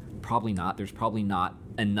reason? Probably not. There's probably not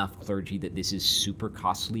enough clergy that this is super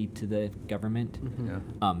costly to the government.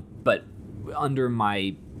 But under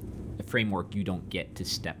my framework, you don't get to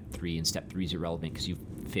step 3, and step 3 is irrelevant because you've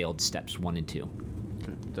failed steps 1 and 2.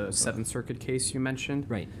 The Seventh Circuit case you mentioned,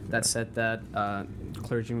 Right. that said that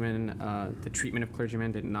clergymen, the treatment of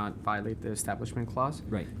clergymen did not violate the Establishment Clause.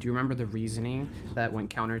 Right. Do you remember the reasoning that went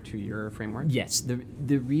counter to your framework? Yes,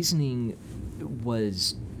 the reasoning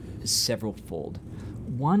was several-fold.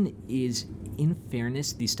 One is, in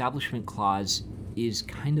fairness, the Establishment Clause is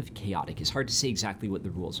kind of chaotic. It's hard to say exactly what the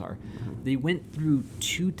rules are. They went through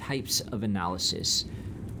 2 types of analysis,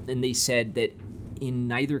 and they said that in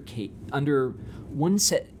neither case, under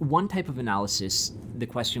one type of analysis, the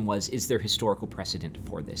question was, is there historical precedent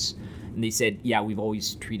for this? And they said, yeah, we've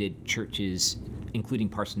always treated churches, including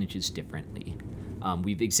parsonages, differently.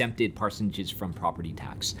 We've exempted parsonages from property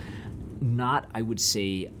tax. Not, I would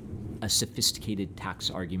say, a sophisticated tax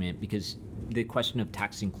argument, because the question of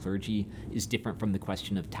taxing clergy is different from the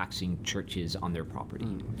question of taxing churches on their property.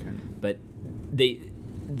 But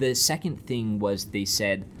the second thing was, they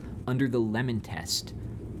said, under the Lemon test,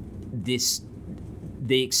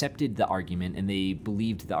 they accepted the argument, and they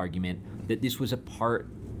believed the argument that this was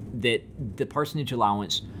that the parsonage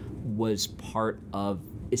allowance was part of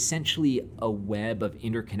essentially a web of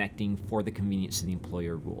interconnecting for the convenience of the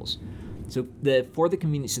employer rules. So for the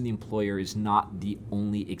convenience of the employer is not the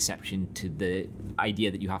only exception to the idea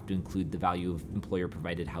that you have to include the value of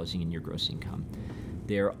employer-provided housing in your gross income.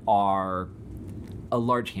 There are a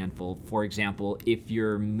large handful. For example, if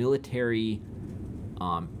you're military,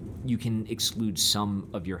 you can exclude some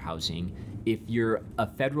of your housing. If you're a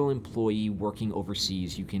federal employee working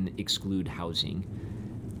overseas, you can exclude housing.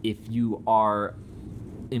 If you are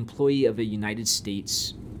employee of a United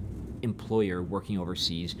States employer working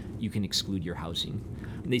overseas, you can exclude your housing.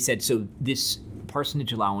 And they said, so this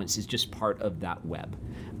parsonage allowance is just part of that web.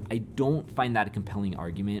 I don't find that a compelling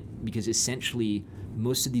argument, because essentially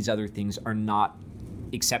most of these other things are not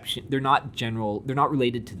they're not general, they're not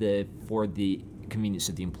related to for the convenience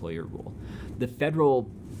of the employer rule. The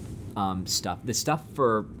federal the stuff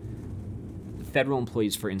for federal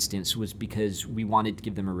employees, for instance, was because we wanted to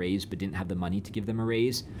give them a raise but didn't have the money to give them a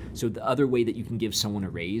raise. So the other way that you can give someone a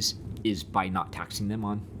raise is by not taxing them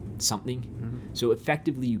on something. So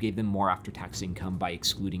effectively you gave them more after-tax income by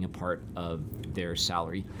excluding a part of their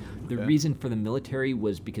salary. The reason for the military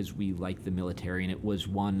was because we like the military, and it was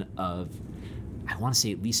one of, I want to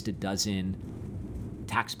say, at least a dozen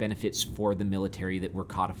tax benefits for the military that were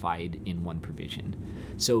codified in one provision.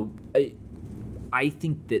 So I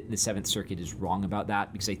think that the Seventh Circuit is wrong about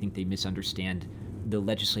that, because I think they misunderstand the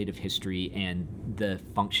legislative history and the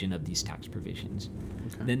function of these tax provisions.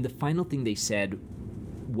 Then the final thing they said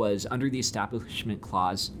was, under the Establishment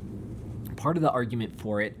Clause, part of the argument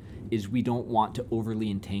for it is we don't want to overly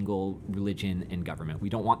entangle religion and government. We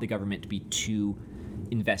don't want the government to be too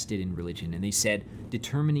invested in religion. And they said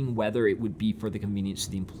determining whether it would be for the convenience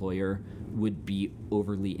of the employer would be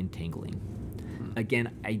overly entangling.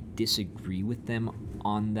 Again, I disagree with them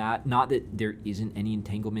on that. Not that there isn't any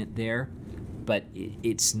entanglement there, but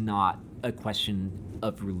it's not a question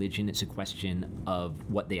of religion. It's a question of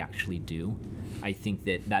what they actually do. I think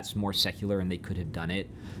that that's more secular and they could have done it.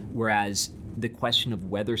 Whereas the question of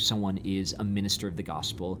whether someone is a minister of the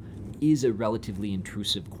gospel is a relatively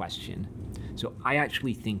intrusive question. So I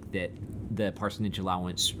actually think that the parsonage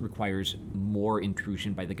allowance requires more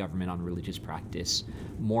intrusion by the government on religious practice,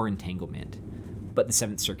 more entanglement. But the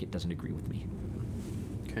Seventh Circuit doesn't agree with me.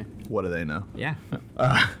 Okay. What do they know? Yeah.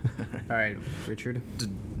 All right, Richard. To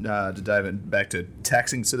dive in back to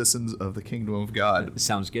taxing citizens of the kingdom of God.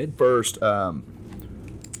 Sounds good. First, I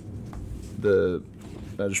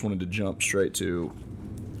just wanted to jump straight to,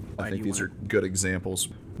 I think these are good examples.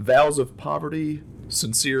 Vows of poverty,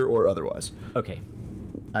 sincere or otherwise. Okay.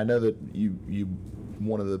 I know that you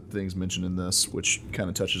one of the things mentioned in this, which kind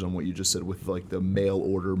of touches on what you just said with like the mail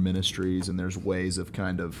order ministries, and there's ways of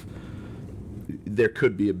there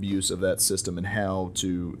could be abuse of that system and how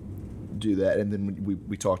to do that. And then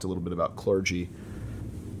we talked a little bit about clergy.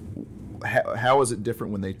 How is it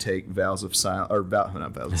different when they take vows of silence, or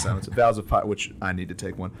not vows of silence, vows of poverty, which I need to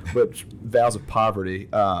take one, but vows of poverty,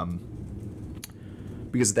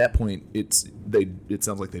 because at that point it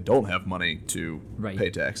sounds like they don't have money to pay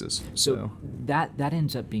taxes. So that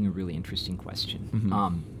ends up being a really interesting question.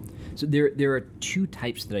 Mm-hmm. So there are two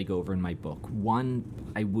types that I go over in my book. One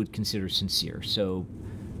I would consider sincere. So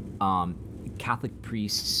Catholic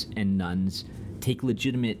priests and nuns take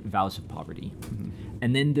legitimate vows of poverty. Mm-hmm.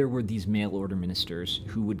 And then there were these mail order ministers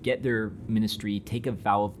who would get their ministry, take a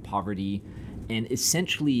vow of poverty, and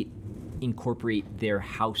essentially incorporate their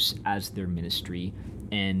house as their ministry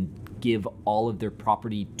and give all of their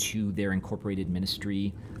property to their incorporated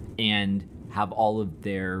ministry and have all of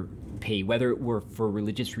their pay, whether it were for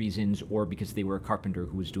religious reasons or because they were a carpenter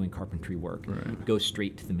who was doing carpentry work, go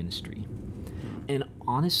straight to the ministry. And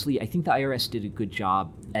honestly, I think the IRS did a good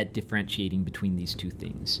job at differentiating between these two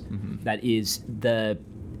things. Mm-hmm. That is, the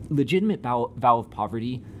legitimate vow of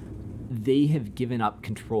poverty, they have given up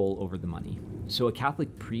control over the money. So a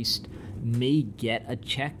Catholic priest may get a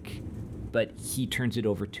check, but he turns it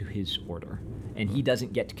over to his order, and he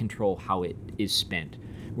doesn't get to control how it is spent.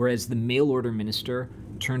 Whereas the mail order minister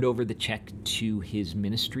turned over the check to his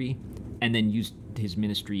ministry and then used his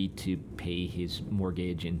ministry to pay his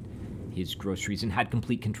mortgage and his groceries and had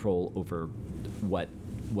complete control over what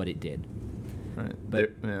it did. Right.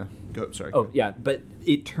 But Sorry. Oh, yeah. But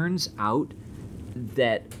it turns out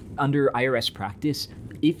that under IRS practice,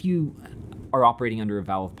 if you are operating under a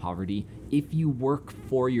vow of poverty, if you work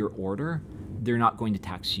for your order, they're not going to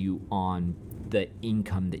tax you on the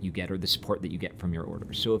income that you get or the support that you get from your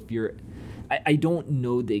order. So if you're, I don't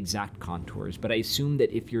know the exact contours, but I assume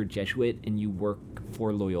that if you're a Jesuit and you work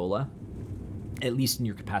for Loyola, at least in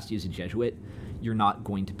your capacity as a Jesuit, you're not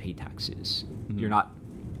going to pay taxes. Mm-hmm. You're not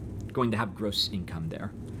going to have gross income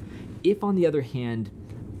there. If, on the other hand,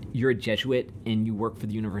 you're a Jesuit and you work for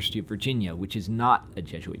the University of Virginia, which is not a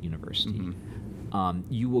Jesuit university, mm-hmm.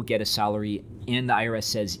 You will get a salary, and the IRS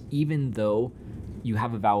says even though you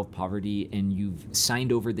have a vow of poverty and you've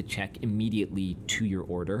signed over the check immediately to your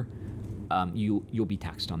order, you'll be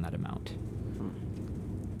taxed on that amount.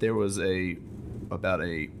 There was about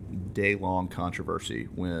a day-long controversy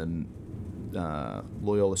when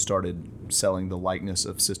Loyola started selling the likeness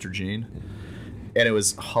of Sister Jean. And it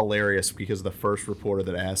was hilarious because the first reporter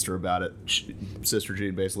that asked her about it, Sister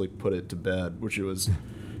Jean basically put it to bed, which it was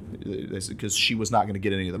because she was not going to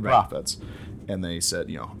get any of the profits. And they said,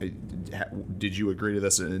 did you agree to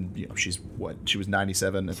this? And she was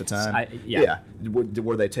 97 at the time. Yeah.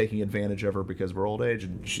 Were they taking advantage of her because of her old age?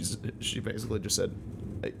 And she basically just said,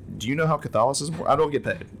 do you know how Catholicism works? I don't get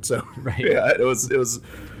paid. So yeah, it was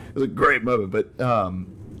a great moment. But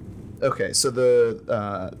okay, so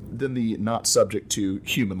then the not subject to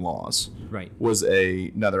human laws was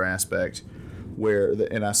another aspect where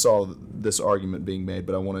and I saw this argument being made,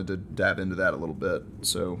 but I wanted to dive into that a little bit.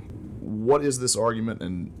 So what is this argument,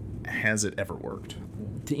 and has it ever worked?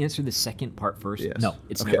 To answer the second part first, yes. No,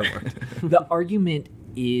 it's never worked. The argument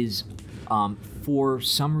is for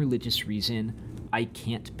some religious reason, I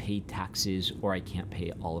can't pay taxes or I can't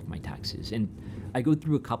pay all of my taxes. And I go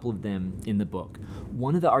through a couple of them in the book.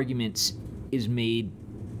 One of the arguments is made,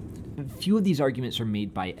 a few of these arguments are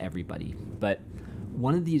made by everybody, but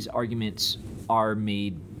one of these arguments are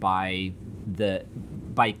made by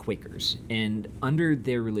Quakers. And under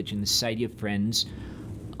their religion, the Society of Friends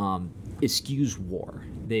eschews war.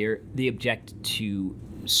 They object to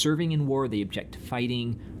serving in war, they object to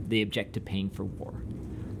fighting, they object to paying for war.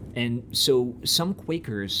 And so some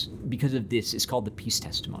Quakers, because of this, it's called the peace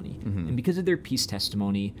testimony. And because of their peace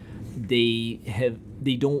testimony, they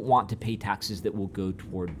don't want to pay taxes that will go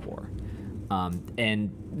toward war.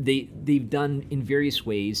 And they've done in various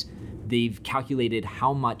ways. They've calculated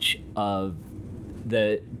how much of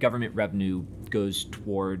the government revenue goes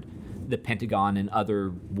toward the Pentagon and other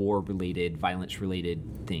war-related,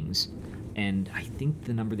 violence-related things. And I think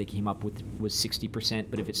the number they came up with was 60%,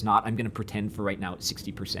 but if it's not, I'm going to pretend for right now it's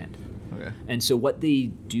 60%. Okay. And so what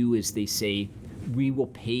they do is they say, we will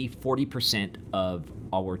pay 40% of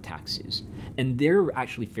our taxes. And they're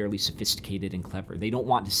actually fairly sophisticated and clever. They don't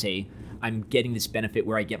want to say, I'm getting this benefit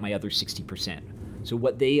where I get my other 60%. So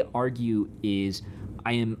what they argue is,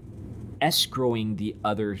 I am escrowing the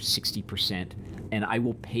other 60%, and I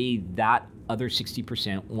will pay that other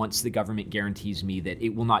 60% once the government guarantees me that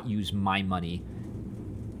it will not use my money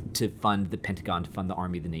to fund the Pentagon, to fund the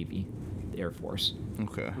Army, the Navy, the Air Force.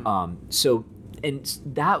 Okay. So, and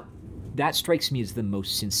that strikes me as the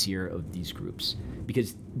most sincere of these groups,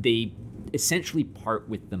 because they essentially part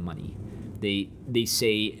with the money. They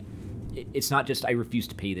say, it's not just I refuse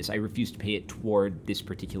to pay this, I refuse to pay it toward this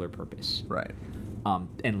particular purpose. Right.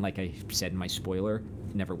 And like I said in my spoiler,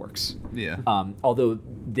 it never works. Yeah. Although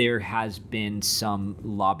there has been some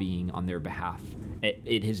lobbying on their behalf.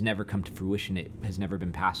 It has never come to fruition. It has never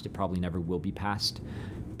been passed. It probably never will be passed.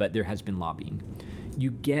 But there has been lobbying.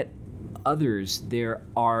 You get others. There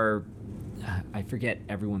are, I forget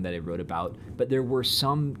everyone that I wrote about, but there were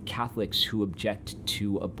some Catholics who object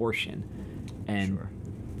to abortion. And Sure.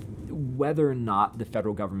 whether or not the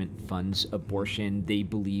federal government funds abortion, they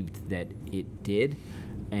believed that it did.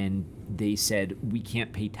 And they said, we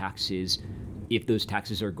can't pay taxes if those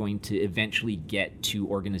taxes are going to eventually get to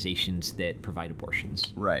organizations that provide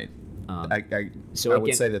abortions. Right. I so would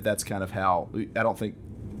again- say that that's kind of how,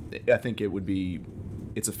 I think it would be,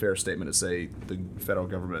 it's a fair statement to say the federal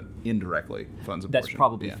government indirectly funds abortion. That's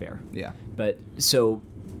probably Yeah. fair. Yeah. But so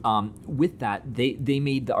with that, they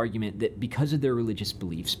made the argument that because of their religious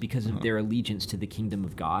beliefs, because of their allegiance to the kingdom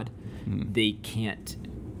of God, they can't,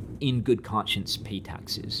 in good conscience, pay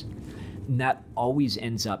taxes. And that always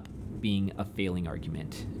ends up being a failing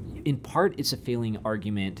argument. In part, it's a failing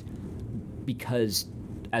argument because,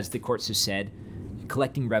 as the courts have said,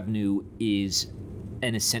 collecting revenue is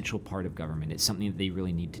an essential part of government. It's something that they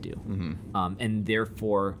really need to do. And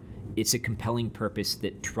therefore, it's a compelling purpose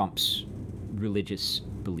that trumps religious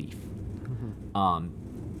belief.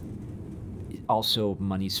 Also,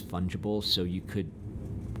 money's fungible, so you could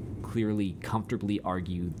clearly, comfortably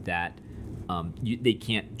argue that they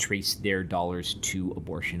can't trace their dollars to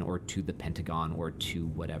abortion or to the Pentagon or to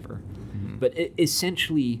whatever. But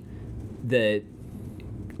essentially, the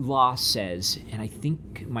law says, and I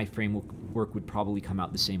think my framework would probably come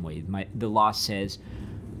out the same way. The law says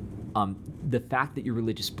the fact that your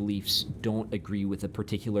religious beliefs don't agree with a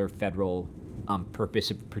particular federal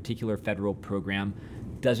purpose, a particular federal program,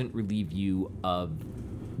 doesn't relieve you of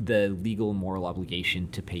the legal and moral obligation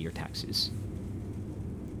to pay your taxes.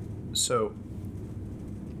 So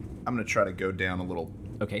I'm going to try to go down a little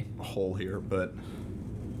Okay. hole here, but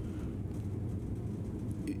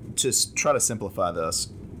to try to simplify this,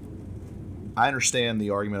 I understand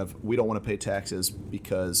the argument of we don't want to pay taxes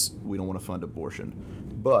because we don't want to fund abortion.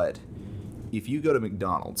 But if you go to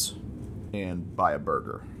McDonald's and buy a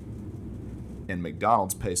burger, and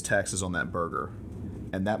McDonald's pays taxes on that burger,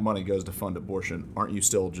 and that money goes to fund abortion, aren't you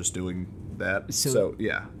still just doing that? So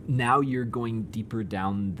yeah. Now you're going deeper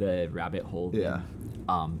down the rabbit hole. Yeah.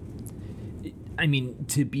 I mean,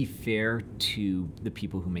 to be fair to the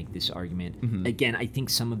people who make this argument, again, I think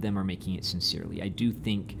some of them are making it sincerely. I do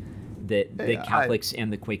think that the Catholics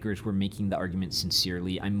and the Quakers were making the argument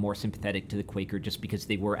sincerely. I'm more sympathetic to the Quaker just because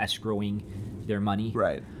they were escrowing their money.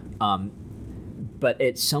 Right. But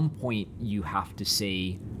at some point, you have to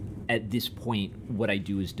say, at this point, what I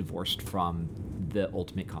do is divorced from the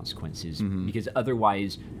ultimate consequences, because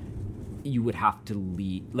otherwise you would have to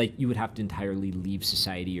leave, you would have to entirely leave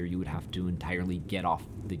society, or you would have to entirely get off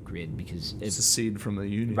the grid because Secede from the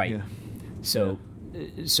union. right. Yeah. So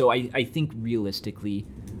I think realistically,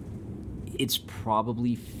 it's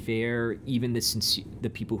probably fair, even the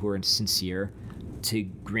people who are sincere, to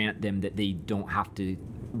grant them that they don't have to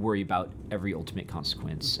worry about every ultimate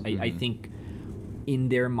consequence. I think in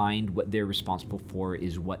their mind, what they're responsible for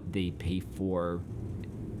is what they pay for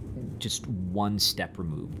just one step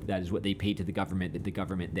removed. That is what they pay to the government that the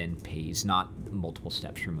government then pays, not multiple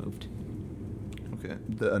steps removed. Okay.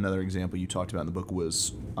 Another example you talked about in the book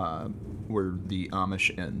was were the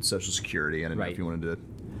Amish and Social Security. I don't know if you wanted to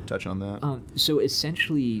touch on that. So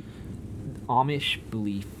essentially, Amish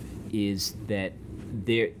belief is that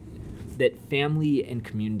that family and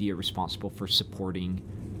community are responsible for supporting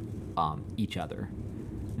each other.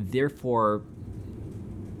 Therefore,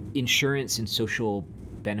 insurance and social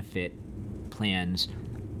benefit plans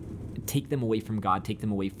take them away from God, take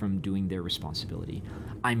them away from doing their responsibility.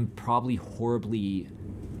 I'm probably horribly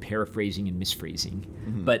paraphrasing and misphrasing,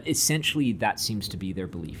 but essentially that seems to be their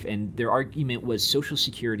belief. And their argument was Social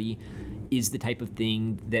Security is the type of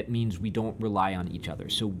thing that means we don't rely on each other.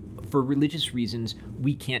 So for religious reasons,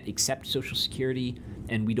 we can't accept Social Security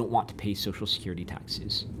and we don't want to pay Social Security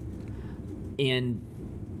taxes. And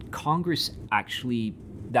Congress actually,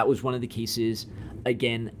 that was one of the cases,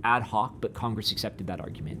 again, ad hoc, but Congress accepted that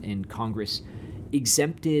argument. And Congress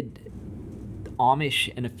exempted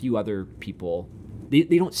Amish and a few other people. They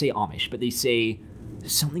don't say Amish, but they say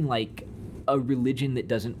something like a religion that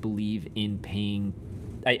doesn't believe in paying.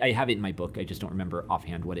 I have it in my book. I just don't remember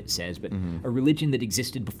offhand what it says. But a religion that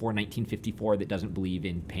existed before 1954 that doesn't believe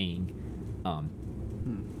in paying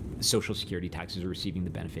Social Security taxes or receiving the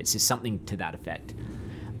benefits is something to that effect.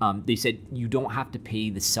 They said you don't have to pay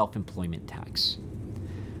the self-employment tax.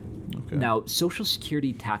 Okay. Now, Social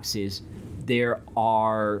Security taxes, there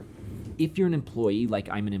are, if you're an employee, like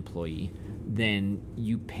I'm an employee, then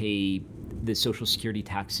you pay the Social Security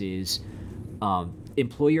taxes.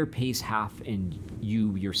 Employer pays half and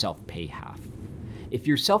you yourself pay half. If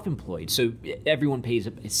you're self-employed, so everyone pays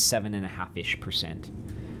 7.5%.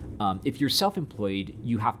 If you're self-employed,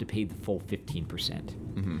 you have to pay the full 15%.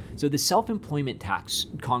 So the self-employment tax,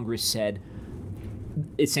 Congress said,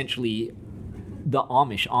 essentially, the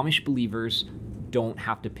Amish believers don't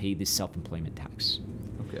have to pay this self-employment tax.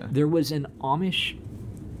 Okay. There was an Amish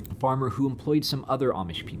farmer who employed some other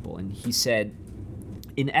Amish people, and he said,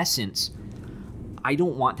 in essence, I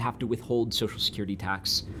don't want to have to withhold Social Security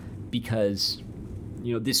tax because,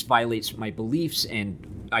 this violates my beliefs,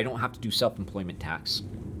 and I don't have to do self-employment tax.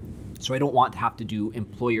 So I don't want to have to do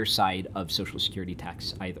employer side of Social Security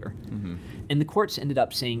tax either. And the courts ended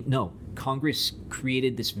up saying, no, Congress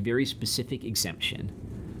created this very specific exemption.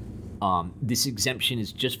 This exemption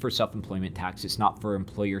is just for self-employment tax. It's not for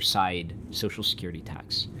employer side Social Security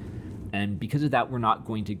tax. And because of that, we're not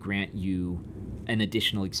going to grant you an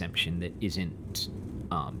additional exemption that isn't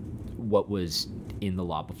what was in the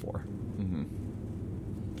law before.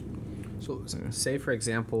 So say, for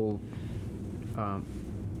example,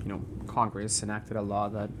 Congress enacted a law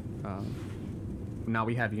that now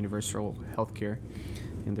we have universal health care,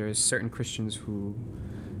 and there's certain Christians who,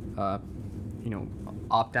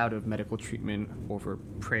 opt out of medical treatment over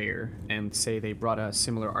prayer, and say they brought a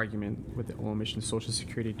similar argument with the omission of Social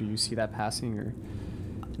Security. Do you see that passing,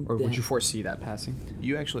 or would you foresee that passing?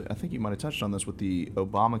 You actually, I think you might have touched on this with the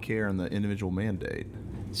Obamacare and the individual mandate.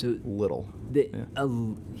 So little. A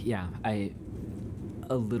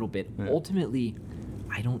little bit. Yeah. Ultimately,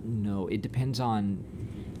 I don't know. It depends on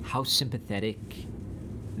how sympathetic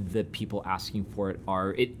the people asking for it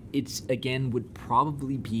are. It's again would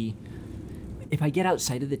probably be, if I get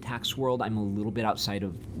outside of the tax world, I'm a little bit outside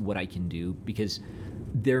of what I can do, because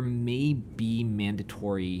there may be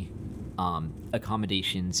mandatory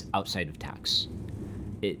accommodations outside of tax.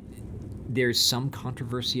 There's some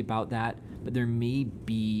controversy about that, but there may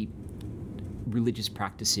be religious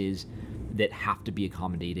practices that have to be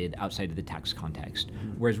accommodated outside of the tax context.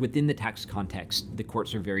 Whereas within the tax context, the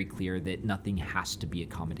courts are very clear that nothing has to be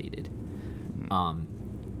accommodated.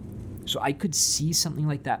 So I could see something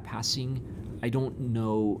like that passing. I don't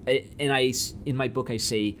know. And in my book, I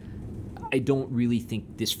say, I don't really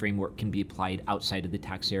think this framework can be applied outside of the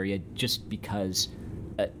tax area, just because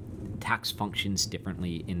tax functions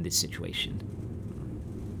differently in this situation.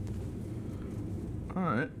 All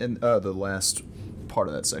right. And the last part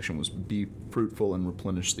of that section was be fruitful and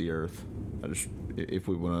replenish the earth. If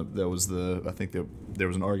we want to, I think that there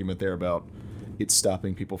was an argument there about it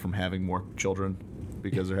stopping people from having more children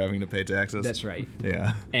because they're having to pay taxes. That's right.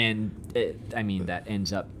 Yeah. And that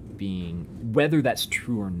ends up being, whether that's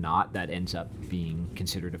true or not, that ends up being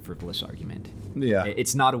considered a frivolous argument. Yeah.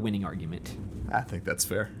 It's not a winning argument. I think that's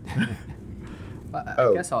fair.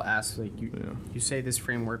 I guess I'll ask, you say this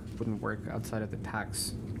framework wouldn't work outside of the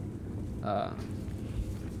tax law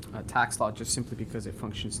just simply because it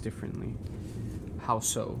functions differently. How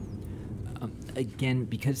so? Again,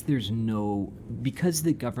 because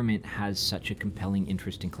the government has such a compelling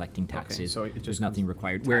interest in collecting taxes, so there's nothing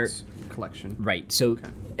required. Tax collection. Right. So, okay.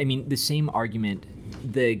 The same argument,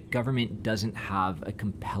 the government doesn't have a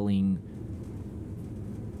compelling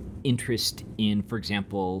interest in, for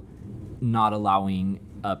example, not allowing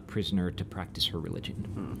a prisoner to practice her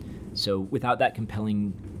religion. So without that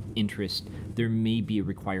compelling interest, there may be a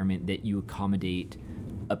requirement that you accommodate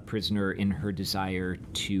a prisoner in her desire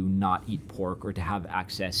to not eat pork or to have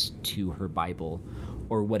access to her Bible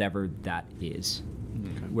or whatever that is.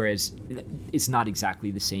 Okay. Whereas it's not exactly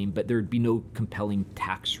the same, but there would be no compelling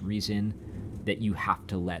tax reason that you have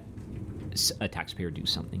to let a taxpayer do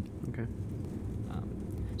something. Okay.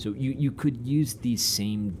 So you could use these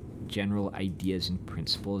same general ideas and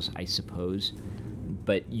principles, I suppose,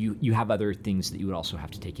 but you have other things that you would also have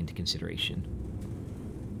to take into consideration.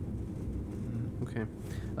 Okay.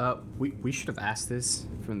 We should have asked this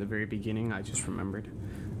from the very beginning. I just remembered.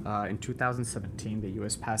 In 2017, the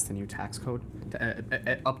U.S. passed a new tax code,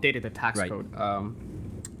 updated the tax code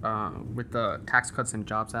with the Tax Cuts and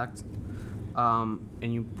Jobs Act. And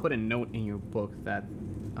you put a note in your book that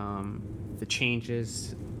the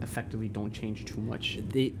changes effectively don't change too much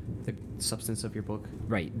the substance of your book.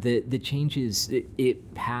 Right. The changes,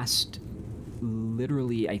 it passed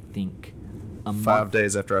literally, I think, a 5 month.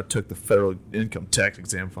 days after I took the federal income tax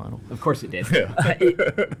exam final. Of course it did. Yeah.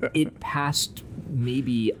 It passed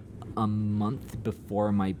maybe a month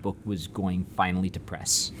before my book was going finally to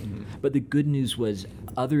press. Mm-hmm. But the good news was,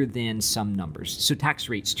 other than some numbers, so tax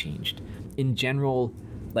rates changed. In general,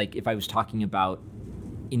 like if I was talking about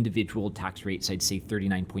individual tax rates, I'd say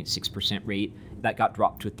 39.6% rate. That got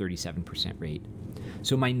dropped to a 37% rate.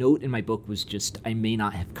 So my note in my book was just, I may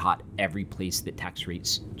not have caught every place that tax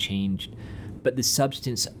rates changed, but the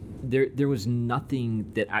substance, there was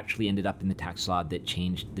nothing that actually ended up in the tax law that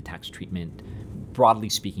changed the tax treatment, broadly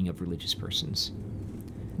speaking, of religious persons.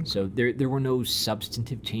 Okay. So there were no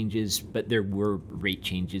substantive changes, but there were rate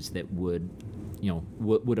changes that would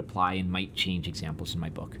apply and might change examples in my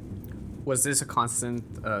book. Was this a constant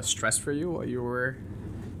stress for you while you were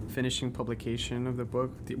finishing publication of the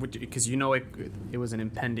book? Because it was an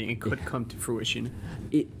impending, it could come to fruition.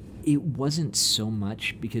 It wasn't so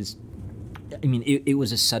much because, I mean, it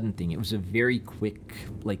was a sudden thing. It was a very quick,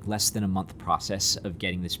 like less than a month process of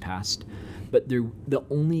getting this passed. But the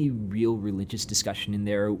only real religious discussion in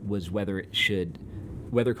there was whether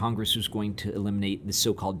Congress was going to eliminate the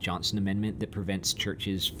so-called Johnson Amendment that prevents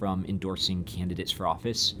churches from endorsing candidates for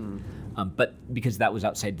office. But because that was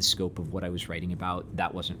outside the scope of what I was writing about,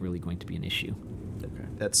 that wasn't really going to be an issue. Okay.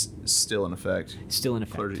 That's still in effect. Still in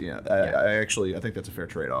effect. Clergy, yeah. I think that's a fair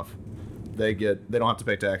trade-off. They don't have to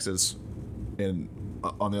pay taxes, and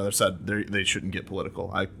on the other side, they shouldn't get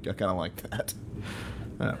political. I kind of like that.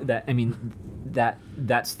 That's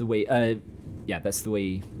the way. That's the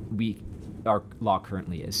way our law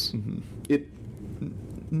currently is. Mm-hmm.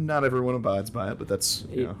 Not everyone abides by it, but that's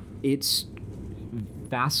it's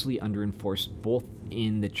vastly underenforced both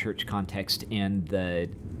in the church context and the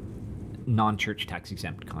non-church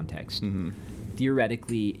tax-exempt context. Mm-hmm.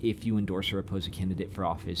 Theoretically, if you endorse or oppose a candidate for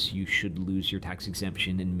office, you should lose your tax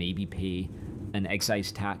exemption and maybe pay an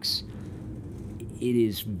excise tax. It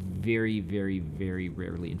is very, very, very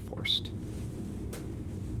rarely enforced.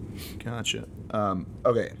 Gotcha.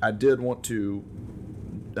 Okay, I did want to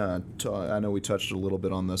I know we touched a little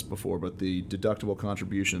bit on this before, but the deductible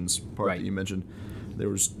contributions part that you mentioned, there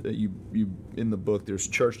was you in the book. There's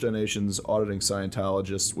church donations, auditing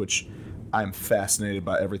Scientologists, which I'm fascinated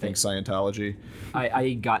by everything Scientology.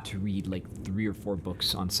 I got to read like 3 or 4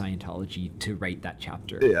 books on Scientology to write that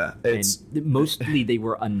chapter. Yeah, and mostly they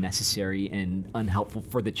were unnecessary and unhelpful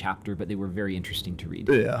for the chapter, but they were very interesting to read.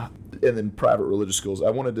 Yeah, and then private religious schools. I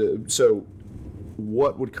wanted to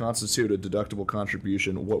what would constitute a deductible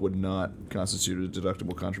contribution? What would not constitute a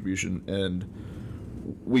deductible contribution? And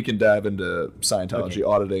we can dive into Scientology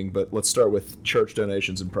auditing, but let's start with church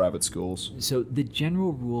donations in private schools. So the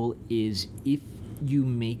general rule is if you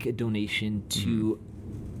make a donation to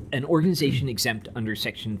an organization exempt under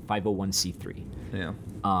Section 501c3,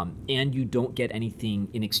 and you don't get anything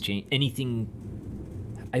in exchange,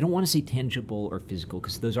 I don't want to say tangible or physical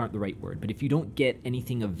because those aren't the right word, but if you don't get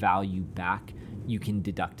anything of value back, you can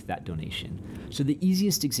deduct that donation. So the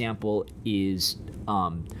easiest example is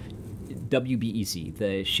WBEZ,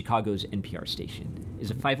 the Chicago's NPR station, is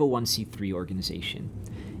a 501c3 organization.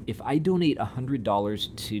 If I donate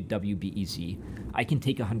 $100 to WBEZ, I can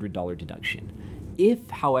take a $100 deduction. If,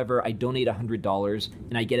 however, I donate $100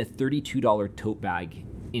 and I get a $32 tote bag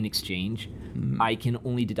in exchange, I can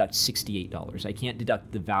only deduct $68. I can't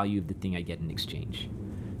deduct the value of the thing I get in exchange.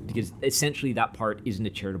 Because essentially that part isn't a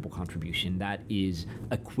charitable contribution. That is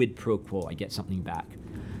a quid pro quo. I get something back.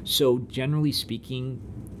 So generally speaking,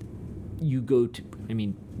 you're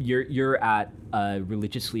at a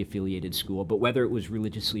religiously affiliated school, but whether it was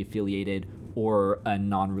religiously affiliated or a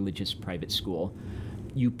non-religious private school,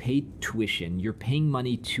 you pay tuition. You're paying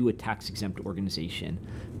money to a tax-exempt organization,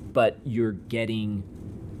 but you're getting,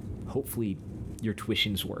 hopefully, your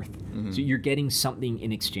tuition's worth. So you're getting something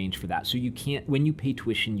in exchange for that. So you can't, when you pay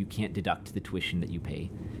tuition, you can't deduct the tuition that you pay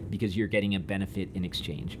because you're getting a benefit in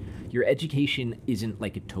exchange. Your education isn't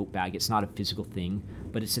like a tote bag. It's not a physical thing,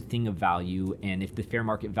 but it's a thing of value. And if the fair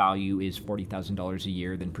market value is $40,000 a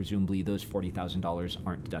year, then presumably those $40,000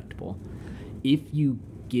 aren't deductible. If you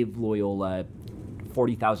give Loyola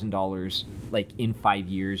 $40,000, like in 5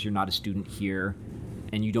 years, you're not a student here,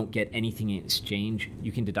 and you don't get anything in exchange,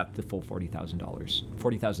 you can deduct the full $40,000.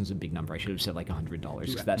 40,000 is a big number. I should have said like $100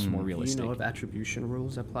 because that's more realistic. Do you know if attribution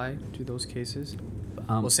rules apply to those cases?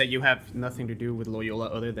 We'll say you have nothing to do with Loyola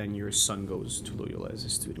other than your son goes to Loyola as a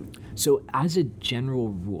student. So as a general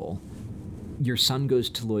rule, your son goes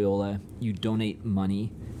to Loyola, you donate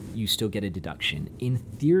money, you still get a deduction. In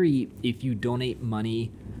theory, if you donate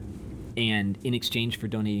money and in exchange for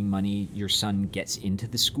donating money, your son gets into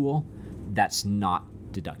the school, that's not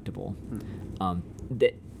deductible.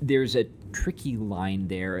 There's a tricky line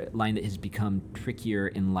there, a line that has become trickier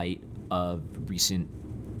in light of recent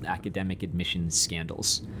academic admissions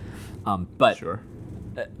scandals. But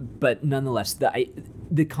nonetheless,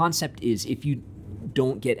 the concept is if you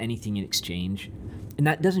don't get anything in exchange, and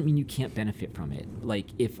that doesn't mean you can't benefit from it. Like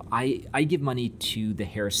if I give money to the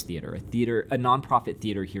Harris Theater, a nonprofit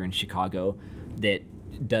theater here in Chicago that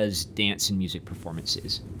does dance and music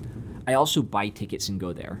performances. I also buy tickets and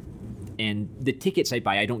go there. And the tickets I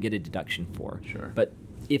buy, I don't get a deduction for. Sure. But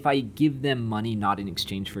if I give them money not in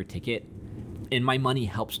exchange for a ticket, and my money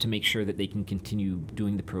helps to make sure that they can continue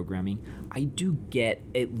doing the programming, I do get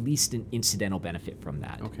at least an incidental benefit from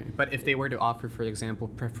that. Okay. But if they were to offer, for example,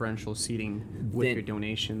 preferential seating with your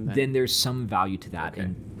donation, then there's some value to that. Okay.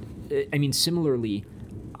 And I mean, similarly,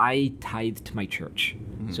 I tithe to my church.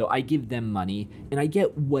 So I give them money, and I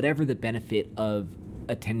get whatever the benefit of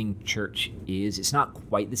attending church is. It's not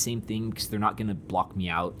quite the same thing because they're not going to block me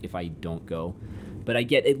out if I don't go. But I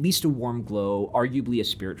get at least a warm glow, arguably a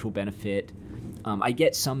spiritual benefit. I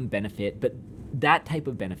get some benefit, but that type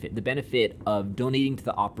of benefit, the benefit of donating to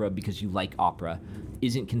the opera because you like opera,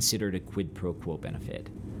 isn't considered a quid pro quo benefit.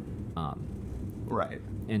 Right.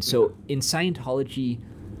 And so in Scientology,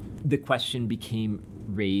 the question became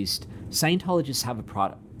raised. Scientologists have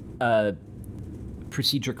a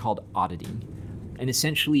procedure called auditing. And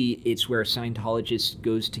essentially, it's where a Scientologist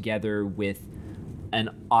goes together with an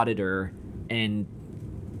auditor and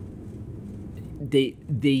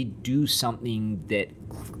they do something that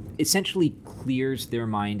essentially clears their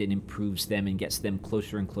mind and improves them and gets them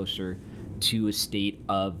closer and closer to a state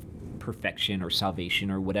of perfection or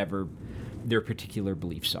salvation or whatever their particular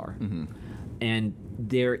beliefs are. And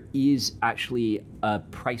there is actually a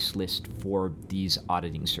price list for these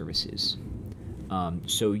auditing services.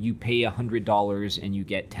 So you pay $100 and you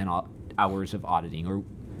get 10 hours of auditing, or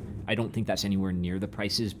I don't think that's anywhere near the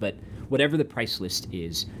prices, but whatever the price list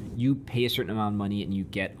is, you pay a certain amount of money and you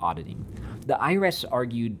get auditing. The IRS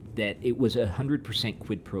argued that it was 100%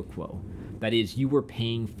 quid pro quo. That is, you were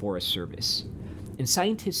paying for a service. And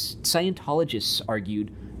Scientologists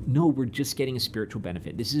argued, no, we're just getting a spiritual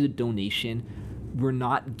benefit. This is a donation. We're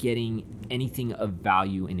not getting anything of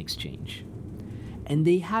value in exchange. And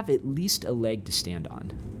they have at least a leg to stand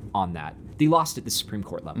on that. They lost at the Supreme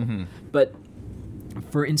Court level. But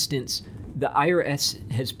for instance, the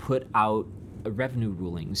IRS has put out revenue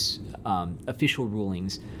rulings, official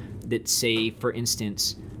rulings that say, for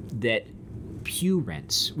instance, that pew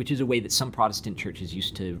rents, which is a way that some Protestant churches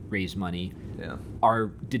used to raise money,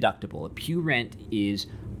 are deductible. A pew rent is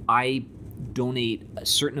I donate a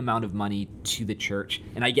certain amount of money to the church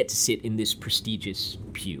and I get to sit in this prestigious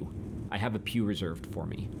pew. I have a pew reserved for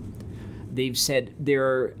me. They've said there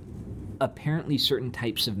are apparently certain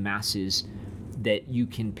types of masses that you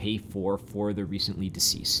can pay for the recently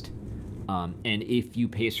deceased. And if you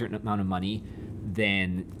pay a certain amount of money,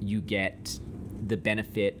 then you get the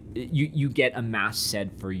benefit, you get a mass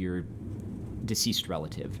said for your deceased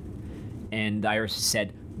relative. And the IRS has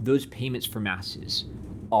said those payments for masses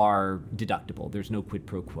are deductible. There's no quid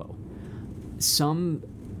pro quo. Some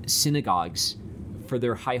synagogues, for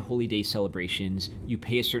their high holy day celebrations, you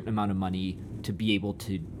pay a certain amount of money to be able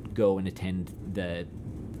to go and attend the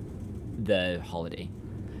holiday.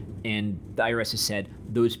 And the IRS has said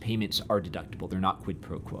those payments are deductible. They're not quid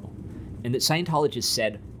pro quo. And that Scientologists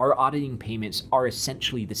said our auditing payments are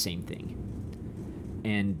essentially the same thing.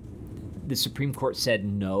 And the Supreme Court said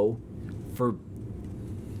no. For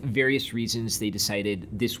various reasons, they decided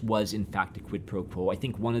this was in fact a quid pro quo. I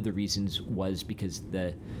think one of the reasons was because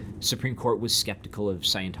the Supreme Court was skeptical of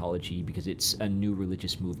Scientology because it's a new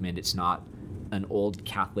religious movement. It's not an old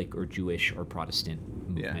Catholic or Jewish or Protestant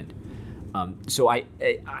movement. So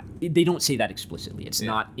they don't say that explicitly. It's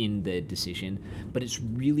not in the decision, but it's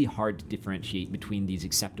really hard to differentiate between these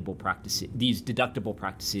acceptable practices, these deductible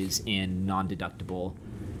practices and non-deductible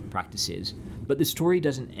practices. But the story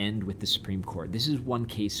doesn't end with the Supreme Court. This is one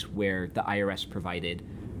case where the IRS provided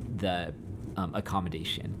the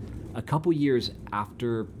accommodation. A couple years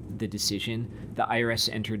after the decision, the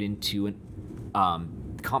IRS entered into a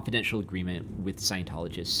confidential agreement with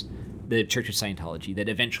Scientologists, the Church of Scientology, that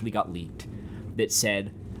eventually got leaked, that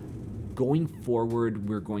said, going forward,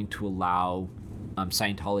 we're going to allow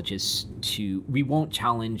Scientologists we won't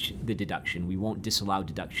challenge the deduction. We won't disallow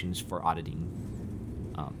deductions for auditing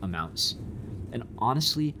amounts. And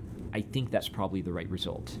honestly, I think that's probably the right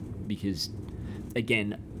result because,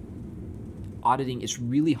 again, auditing, it's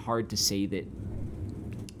really hard to say that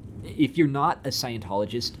if you're not a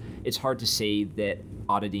Scientologist, it's hard to say that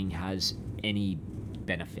auditing has any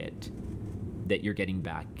benefit that you're getting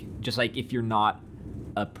back. Just like if you're not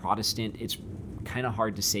a Protestant, it's kind of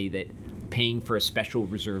hard to say that paying for a special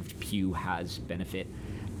reserved pew has benefit.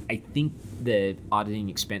 I think the auditing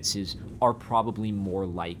expenses are probably more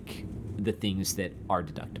like the things that are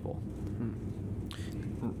deductible.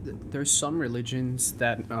 There's some religions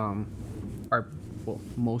that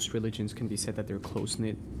most religions can be said that they're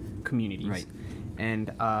close-knit communities. Right.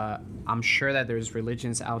 And I'm sure that there's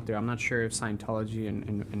religions out there. I'm not sure if Scientology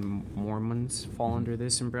and Mormons fall under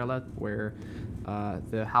this umbrella, where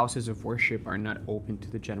the houses of worship are not open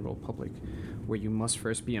to the general public, where you must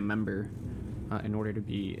first be a member in order to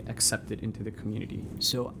be accepted into the community.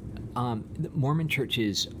 So the Mormon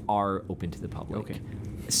churches are open to the public. Okay.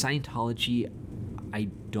 Scientology, I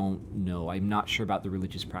don't know. I'm not sure about the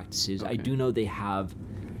religious practices. Okay. I do know they have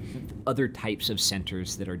other types of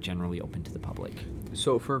centers that are generally open to the public.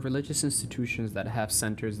 So for religious institutions that have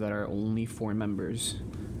centers that are only for members,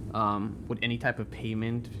 would any type of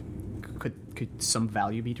payment, could some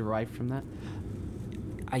value be derived from that?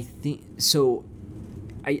 I think so.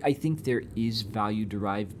 I think there is value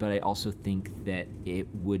derived, but I also think that it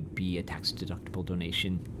would be a tax-deductible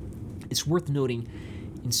donation. It's worth noting,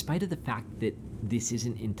 in spite of the fact that this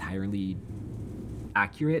isn't entirely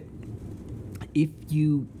accurate, if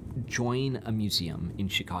you join a museum in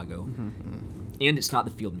Chicago, and it's not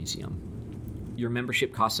the Field Museum, your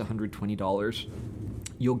membership costs $120,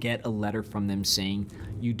 you'll get a letter from them saying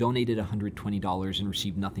you donated $120 and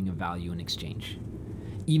received nothing of value in exchange.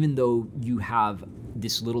 Even though you have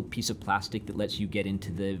this little piece of plastic that lets you get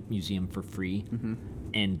into the museum for free,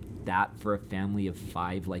 and that for a family of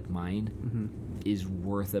 5 like mine is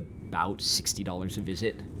worth about $60 a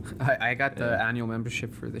visit. I got the annual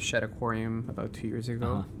membership for the Shed Aquarium about 2 years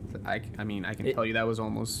ago. I mean, I can tell you that was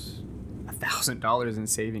almost $1,000 in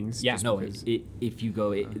savings. Yeah, no, if you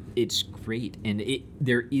go, it's great, and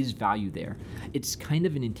there is value there. It's kind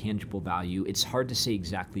of an intangible value. It's hard to say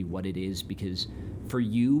exactly what it is because for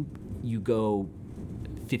you go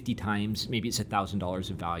 50 times, maybe it's $1,000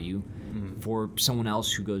 of value. For someone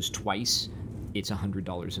else who goes twice, it's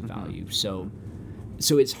 $100 of value. So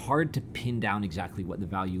it's hard to pin down exactly what the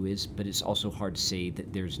value is, but it's also hard to say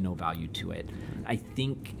that there's no value to it. I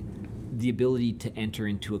think the ability to enter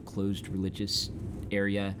into a closed religious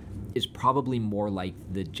area is probably more like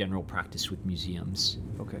the general practice with museums.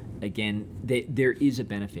 Okay. Again, there is a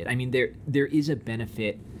benefit. I mean, there is a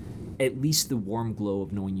benefit, at least the warm glow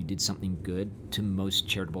of knowing you did something good to most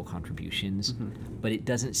charitable contributions, but it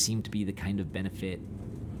doesn't seem to be the kind of benefit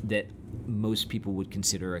that most people would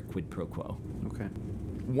consider a quid pro quo. Okay.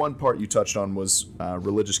 One part you touched on was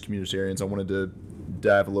religious communitarians. I wanted to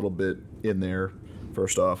dive a little bit in there.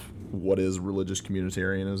 First off, what is religious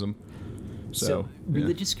communitarianism? So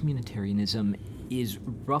religious communitarianism is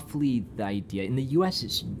roughly the idea. In the U.S.,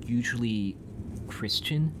 it's usually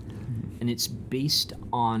Christian, and it's based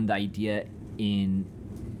on the idea in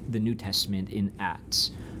the New Testament in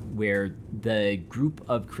Acts, where the group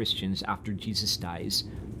of Christians after Jesus dies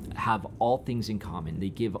have all things in common. They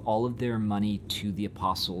give all of their money to the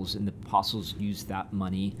apostles, and the apostles use that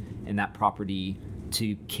money and that property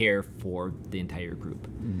to care for the entire group.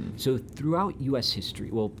 So throughout U.S. history,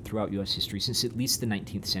 since at least the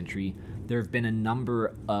 19th century, there have been a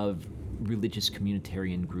number of religious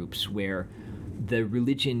communitarian groups where the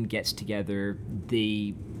religion gets together,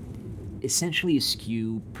 they essentially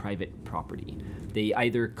eschew private property. They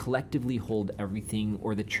either collectively hold everything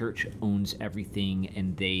or the church owns everything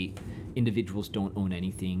and individuals don't own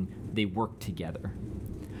anything. They work together.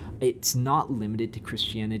 It's not limited to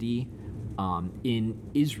Christianity. In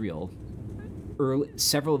Israel,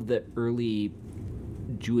 several of the early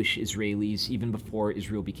Jewish Israelis, even before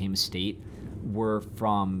Israel became a state, were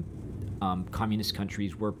from communist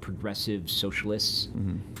countries, were progressive socialists,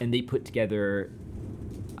 and they put together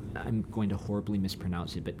I'm going to horribly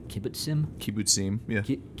mispronounce it, but Kibbutzim, yeah.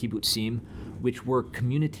 Kibbutzim, which were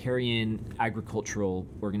communitarian agricultural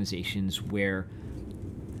organizations where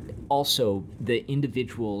also the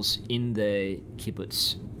individuals in the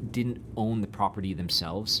kibbutz didn't own the property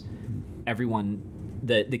themselves. Everyone,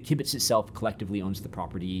 the kibbutz itself collectively owns the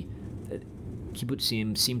property.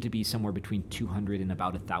 Kibbutzim seem to be somewhere between 200 and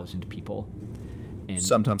about 1,000 people. And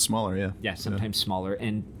sometimes smaller, yeah. Yeah, sometimes smaller.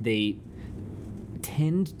 And they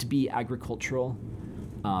tend to be agricultural.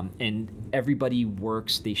 And everybody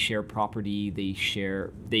works, they share property,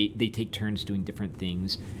 they take turns doing different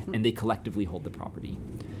things, and they collectively hold the property.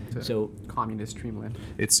 So communist dreamland.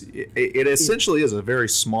 It essentially is a very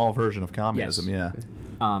small version of communism, yes.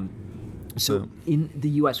 Yeah. So in the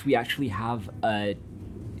U.S., we actually have a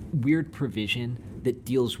weird provision that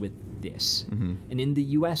deals with this. Mm-hmm. And in the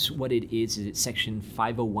U.S., what it is it's Section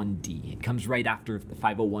 501D. It comes right after the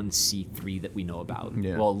 501c3 that we know about.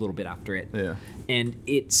 Yeah. Well, a little bit after it. Yeah. And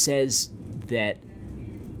it says that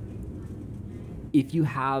if you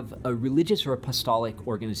have a religious or apostolic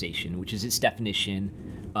organization, which is its definition,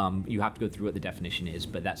 you have to go through what the definition is,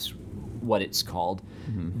 but that's what it's called,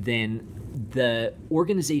 then the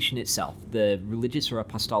organization itself, the religious or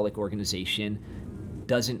apostolic organization,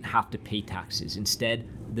 doesn't have to pay taxes. Instead,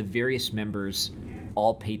 the various members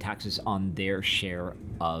all pay taxes on their share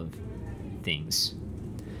of things.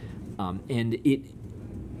 And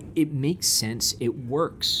it makes sense. It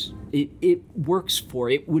works. It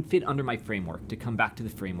would fit under my framework, to come back to the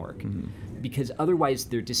framework, because otherwise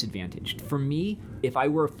they're disadvantaged. For me, if I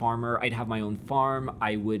were a farmer, I'd have my own farm.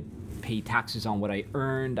 I would pay taxes on what I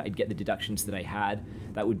earned. I'd get the deductions that I had.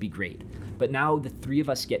 That would be great. But now the three of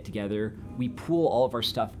us get together. We pool all of our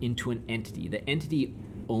stuff into an entity. The entity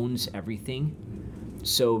owns everything.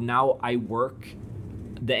 So now I work.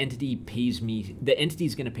 The entity pays me. The entity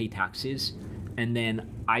is going to pay taxes, and then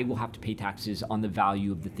I will have to pay taxes on the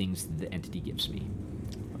value of the things that the entity gives me.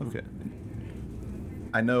 Okay.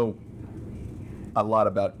 I know a lot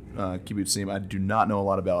about Kibbutzim. I do not know a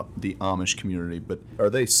lot about the Amish community, but are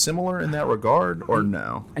they similar in that regard, or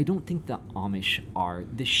no? I don't think the Amish are.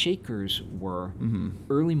 The Shakers were.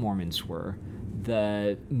 Early Mormons were.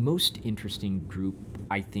 The most interesting group,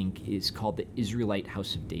 I think, is called the Israelite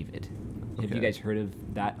House of David. Have you guys heard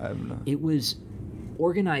of that? I have not. It was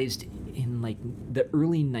organized in like the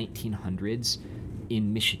early 1900s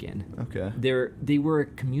in Michigan. Okay. They were a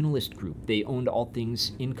communalist group. They owned all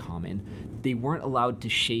things in common. They weren't allowed to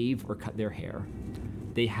shave or cut their hair.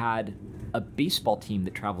 They had a baseball team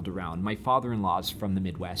that traveled around. My father-in-law's from the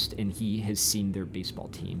Midwest, and he has seen their baseball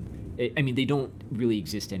team. I mean, they don't really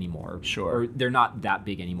exist anymore. Sure. Or they're not that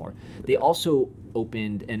big anymore. They also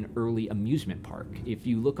opened an early amusement park. If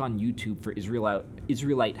you look on YouTube for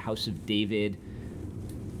Israelite House of David,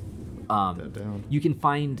 you can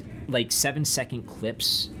find like 7-second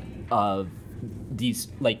clips of these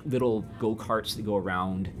like little go-karts that go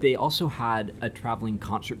around. They also had a traveling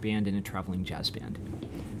concert band and a traveling jazz band.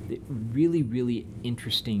 Really, really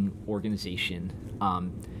interesting organization.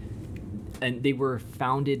 And they were a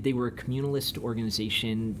communalist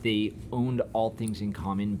organization. They owned all things in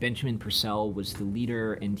common. Benjamin Purcell was the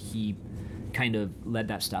leader, and he kind of led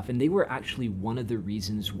that stuff. And they were actually one of the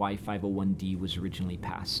reasons why 501D was originally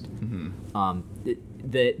passed.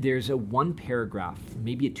 There's a 1-paragraph,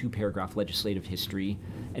 maybe a 2-paragraph legislative history,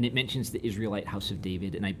 and it mentions the Israelite House of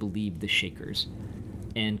David, and I believe the Shakers.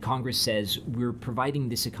 And Congress says, we're providing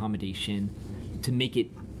this accommodation to make it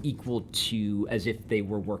equal to as if they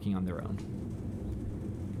were working on their own.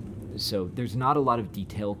 So there's not a lot of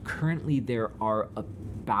detail. Currently, there are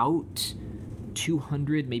about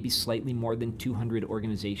 200, maybe slightly more than 200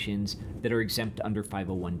 organizations that are exempt under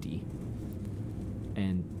 501D.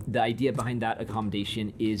 And the idea behind that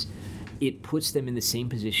accommodation is it puts them in the same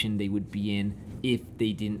position they would be in if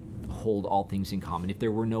they didn't hold all things in common, if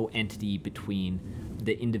there were no entity between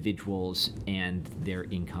the individuals and their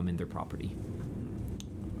income and their property.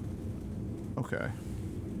 Okay.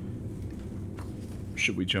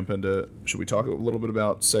 Should we talk a little bit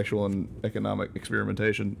about sexual and economic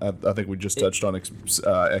experimentation? I think we just touched on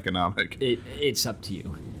economic. It's up to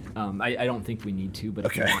you. I don't think we need to, but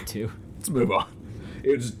if you want to. Let's move on.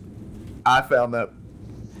 I found that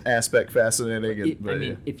aspect fascinating.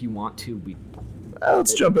 If you want to,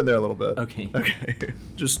 let's jump in there a little bit. Okay.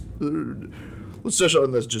 Just let's touch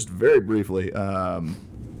on this just very briefly.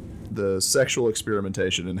 The sexual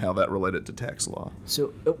experimentation and how that related to tax law.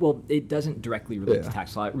 So, it doesn't directly relate to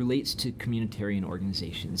tax law. It relates to communitarian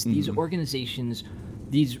organizations. These organizations,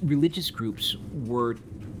 these religious groups were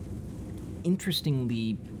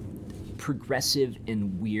interestingly progressive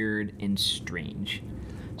and weird and strange.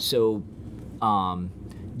 So,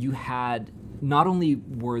 you had not only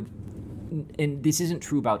were, and this isn't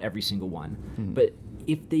true about every single one, but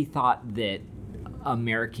if they thought that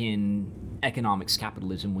American economics,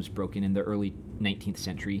 capitalism was broken in the early 19th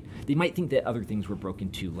century, they might think that other things were broken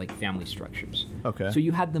too, like family structures. Okay. So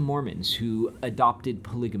you had the Mormons who adopted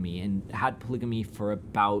polygamy and had polygamy for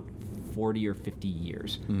about 40 or 50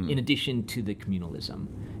 years, in addition to the communalism.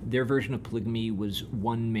 Their version of polygamy was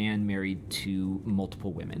one man married to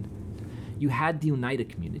multiple women. You had the Oneida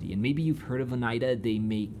community, and maybe you've heard of Oneida. They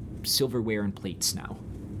make silverware and plates now,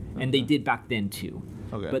 and they did back then too.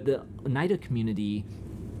 Okay. But the Oneida community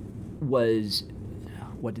was,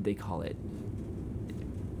 what did they call it?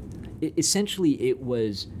 Essentially, it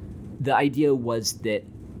was, the idea was that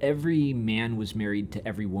every man was married to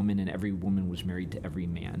every woman and every woman was married to every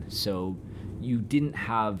man. So you didn't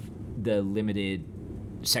have the limited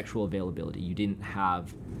sexual availability. You didn't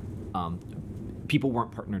have, people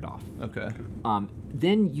weren't partnered off. Okay.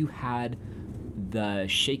 Then you had the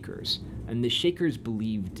Shakers, and the Shakers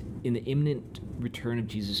believed in the imminent return of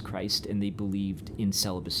Jesus Christ, and they believed in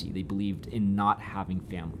celibacy. They believed in not having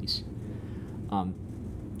families.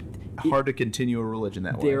 Hard to continue a religion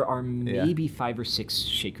that way. There are maybe 5 or 6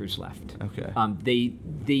 Shakers left. Okay.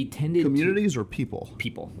 They tended Communities or people?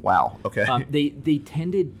 people. Wow. Okay. They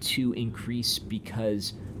tended to increase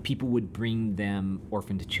because people would bring them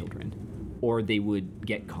orphaned children, or they would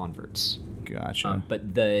get converts. Gotcha.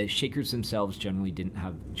 But the Shakers themselves generally didn't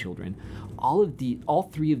have children. All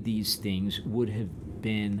 3 of these things would have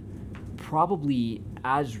been probably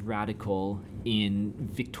as radical in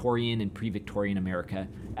Victorian and pre-Victorian America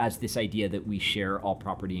as this idea that we share all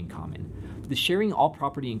property in common. The sharing all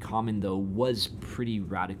property in common, though, was pretty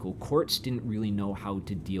radical. Courts didn't really know how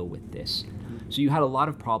to deal with this. So you had a lot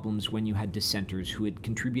of problems when you had dissenters who had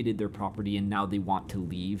contributed their property and now they want to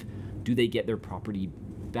leave. Do they get their property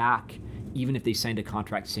back, even if they signed a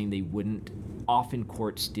contract saying they wouldn't? Often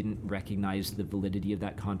courts didn't recognize the validity of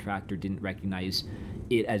that contract or didn't recognize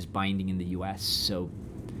it as binding in the U.S. So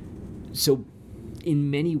in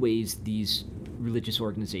many ways, these religious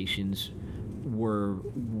organizations were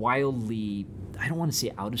wildly, I don't want to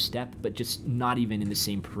say out of step, but just not even in the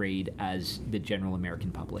same parade as the general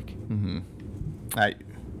American public. Mm-hmm.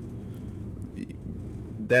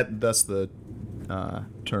 That's the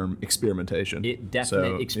term experimentation.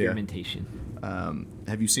 Definite experimentation. Yeah.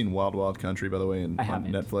 Have you seen Wild Wild Country, by the way, I on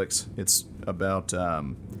haven't. Netflix? It's about, I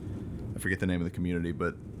forget the name of the community,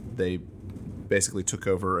 but they basically took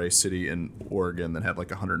over a city in Oregon that had like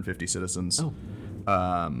 150 citizens. Oh.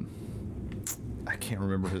 I can't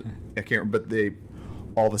remember. But they,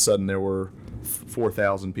 all of a sudden there were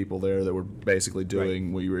 4,000 people there that were basically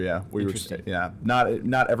doing. Right.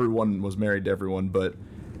 Not everyone was married to everyone, but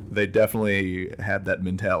they definitely had that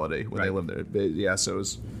mentality when they lived there. But yeah, so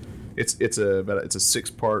it's a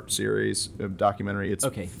 6-part series of documentary. It's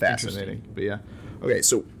fascinating. But yeah, okay,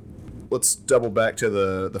 so let's double back to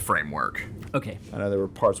the framework. Okay. I know there were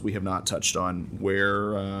parts we have not touched on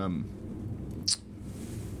where, I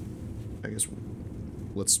guess,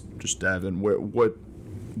 let's just dive in. What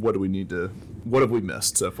do we need to, what have we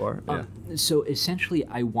missed so far? So essentially,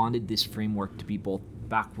 I wanted this framework to be both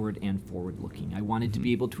backward and forward looking. I wanted to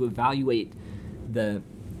be able to evaluate the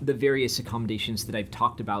various accommodations that I've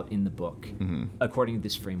talked about in the book according to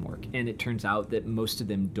this framework. And it turns out that most of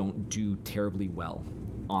them don't do terribly well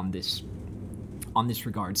on this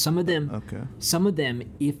regard. Some of them,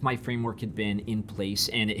 if my framework had been in place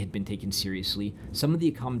and it had been taken seriously, some of the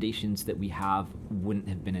accommodations that we have wouldn't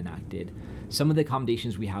have been enacted. Some of the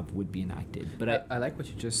accommodations we have would be enacted. But I like what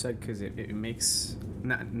you just said, because it makes,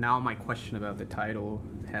 now my question about the title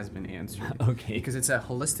has been answered. Okay. Because it's a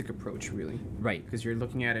holistic approach, really. Right. Because you're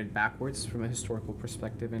looking at it backwards from a historical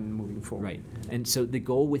perspective and moving forward. Right. And so the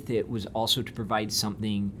goal with it was also to provide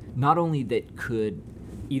something not only that could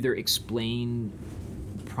either explain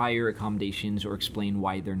prior accommodations or explain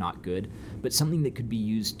why they're not good, but something that could be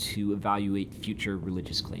used to evaluate future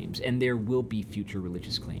religious claims. And there will be future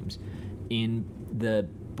religious claims. In the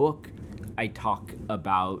book, I talk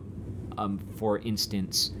about, for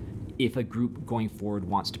instance, if a group going forward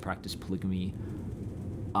wants to practice polygamy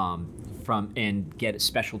and get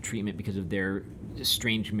special treatment because of their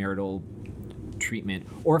strange marital treatment,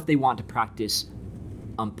 or if they want to practice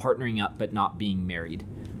partnering up but not being married,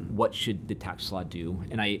 what should the tax law do?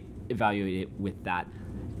 And I evaluate it with that.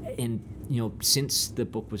 And since the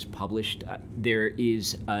book was published, there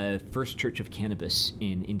is a First Church of Cannabis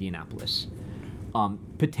in Indianapolis.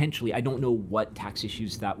 Potentially, I don't know what tax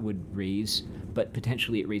issues that would raise, but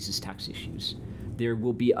potentially it raises tax issues. There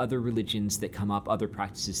will be other religions that come up, other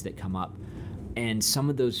practices that come up. And some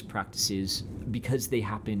of those practices, because they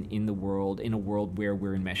happen in a world where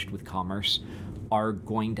we're enmeshed with commerce, are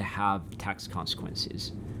going to have tax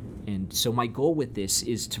consequences. And so my goal with this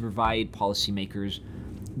is to provide policymakers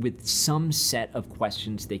with some set of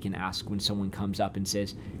questions they can ask when someone comes up and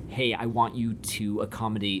says, hey, I want you to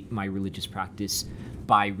accommodate my religious practice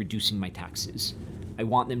by reducing my taxes. I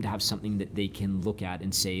want them to have something that they can look at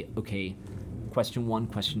and say, okay, question 1,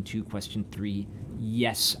 question 2, question 3,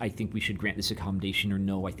 yes, I think we should grant this accommodation, or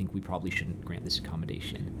no, I think we probably shouldn't grant this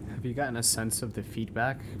accommodation. Have you gotten a sense of the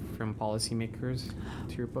feedback from policymakers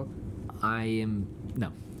to your book?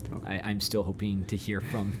 No. Okay. I'm still hoping to hear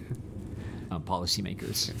from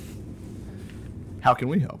policymakers. How can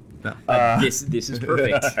we help? No. This is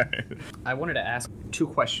perfect. I wanted to ask 2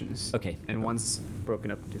 questions. Okay. And one's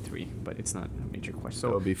broken up into 3, but it's not a major question. So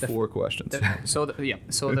it'll be 4 questions. So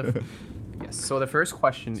the first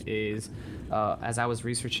question is, as I was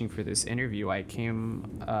researching for this interview, I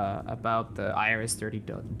came about the IRS 30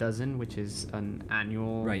 Dozen, which is an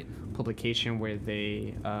annual publication where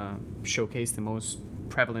they showcase the most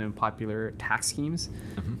prevalent and popular tax schemes.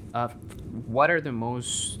 What are the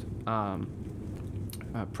most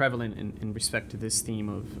prevalent in respect to this theme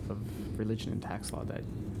of religion and tax law?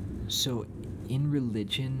 So in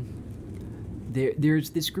religion, there's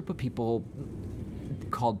this group of people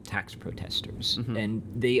called tax protesters, and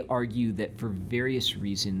they argue that for various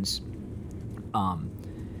reasons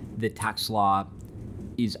the tax law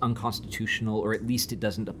is unconstitutional, or at least it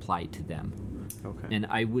doesn't apply to them. Okay. And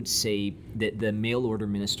I would say that the mail order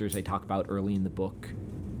ministers I talk about early in the book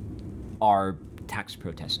are tax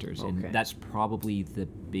protesters, and that's probably the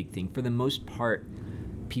big thing. For the most part,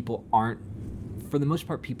 people aren't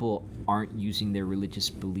using their religious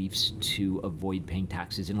beliefs to avoid paying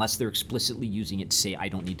taxes, unless they're explicitly using it to say, I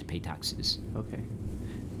don't need to pay taxes. Okay.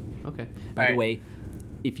 By the way,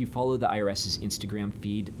 if you follow the IRS's Instagram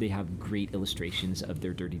feed, they have great illustrations of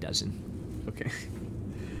their Dirty Dozen. Okay.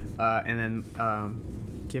 And then,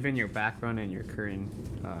 given your background and your current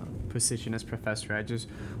position as professor, I just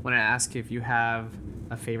want to ask if you have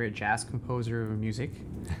a favorite jazz composer of music.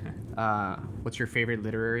 What's your favorite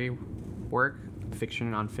literary work,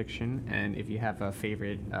 fiction and nonfiction, and if you have a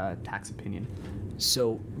favorite tax opinion?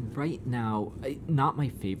 So right now, not my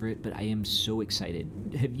favorite, but I am so excited.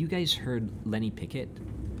 Have you guys heard Lenny Pickett?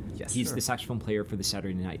 Yes. He's the saxophone player for the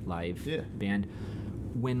Saturday Night Live band.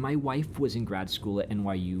 When my wife was in grad school at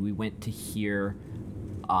NYU, we went to hear,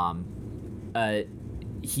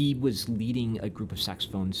 he was leading a group of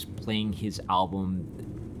saxophones playing his album,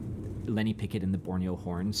 Lenny Pickett and the Borneo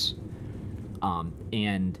Horns.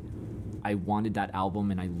 And I wanted that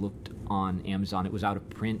album, and I looked on Amazon. It was out of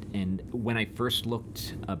print, and when I first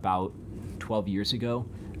looked about 12 years ago,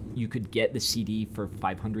 you could get the CD for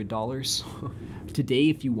 $500. Today,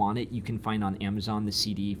 if you want it, you can find on Amazon the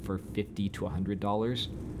CD for $50 to $100.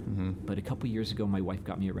 But a couple years ago, my wife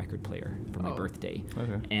got me a record player for my birthday,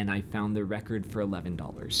 and I found the record for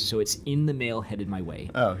 $11. So it's in the mail, headed my way.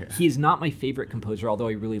 He is not my favorite composer, although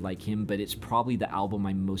I really like him, but it's probably the album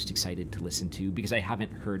I'm most excited to listen to because I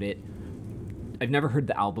haven't heard it. I've never heard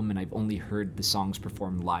the album, and I've only heard the songs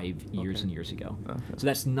performed live years and years ago. So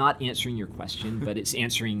that's not answering your question, but it's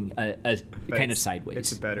answering a kind of sideways.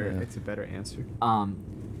 It's a better answer.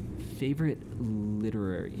 Favorite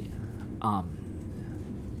literary.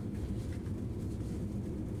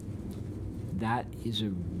 That is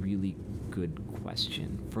a really good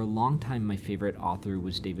question. For a long time, my favorite author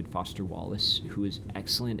was David Foster Wallace, who is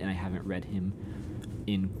excellent, and I haven't read him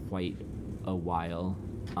in quite a while.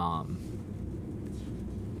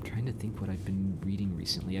 Trying to think what I've been reading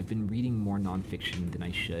recently. I've been reading more nonfiction than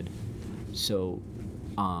I should. So,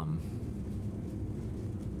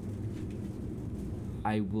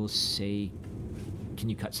 I will say, can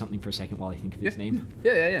you cut something for a second while I think of his name?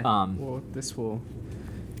 Yeah. Well, this will,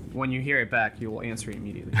 when you hear it back, you will answer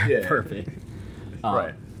immediately. Yeah. Perfect.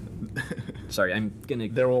 Right. Sorry, I'm gonna.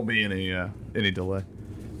 There won't be any delay.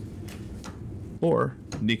 Or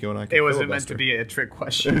Nico and I can It wasn't meant filibuster. to be a trick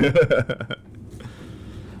question.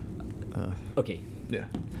 Okay. Yeah.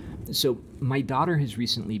 So my daughter has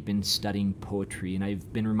recently been studying poetry, and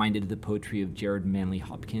I've been reminded of the poetry of Jared Manley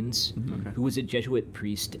Hopkins, who was a Jesuit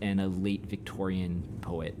priest and a late Victorian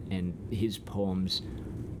poet. And his poems,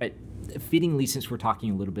 fittingly, since we're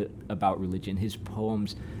talking a little bit about religion, his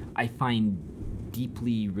poems I find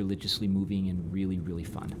deeply religiously moving and really, really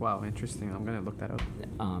fun. Wow, interesting. I'm going to look that up.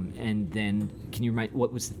 And then, can you remind,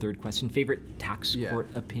 what was the third question? Favorite tax court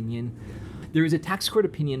opinion? There was a tax court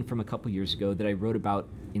opinion from a couple years ago that I wrote about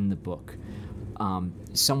in the book.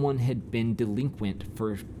 Someone had been delinquent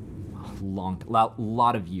for a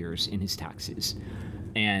lot of years in his taxes.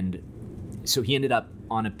 And so he ended up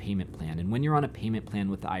on a payment plan. And when you're on a payment plan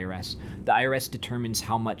with the IRS determines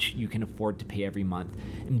how much you can afford to pay every month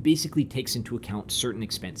and basically takes into account certain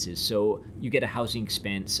expenses. So you get a housing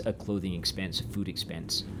expense, a clothing expense, a food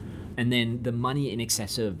expense. And then the money in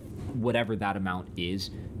excess of whatever that amount is,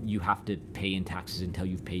 you have to pay in taxes until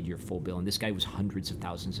you've paid your full bill. And this guy was hundreds of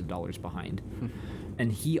thousands of dollars behind.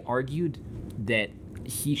 And he argued that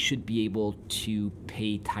he should be able to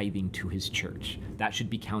pay tithing to his church. That should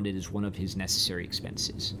be counted as one of his necessary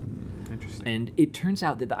expenses. Interesting. And it turns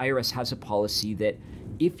out that the IRS has a policy that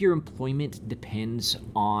if your employment depends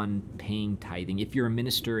on paying tithing, if you're a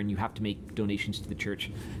minister and you have to make donations to the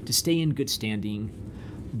church to stay in good standing,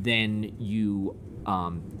 then you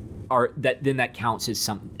then that counts as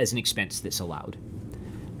an expense that's allowed.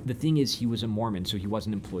 The thing is, he was a Mormon, so he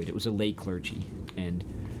wasn't employed. It was a lay clergy, and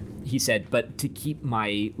he said, but to keep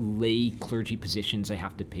my lay clergy positions, I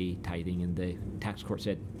have to pay tithing. And the tax court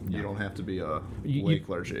said, no. You don't have to be a lay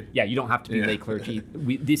clergy. Yeah, you don't have to be lay clergy.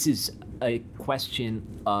 This is a question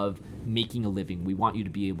of making a living. We want you to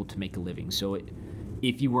be able to make a living. So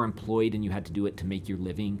if you were employed and you had to do it to make your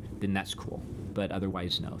living, then that's cool. But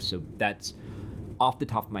otherwise, no. So that's, off the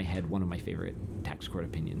top of my head, one of my favorite tax court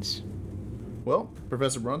opinions. Well,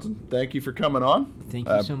 Professor Brunson, thank you for coming on. Thank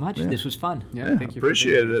you so much. Yeah. This was fun. Yeah, thank you.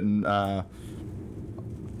 Appreciate it. And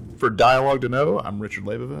for Dialogue to Know, I'm Richard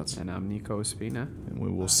Leibovitz. And I'm Nico Espina. And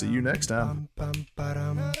we will see you next time.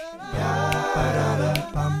 Ba-da-da.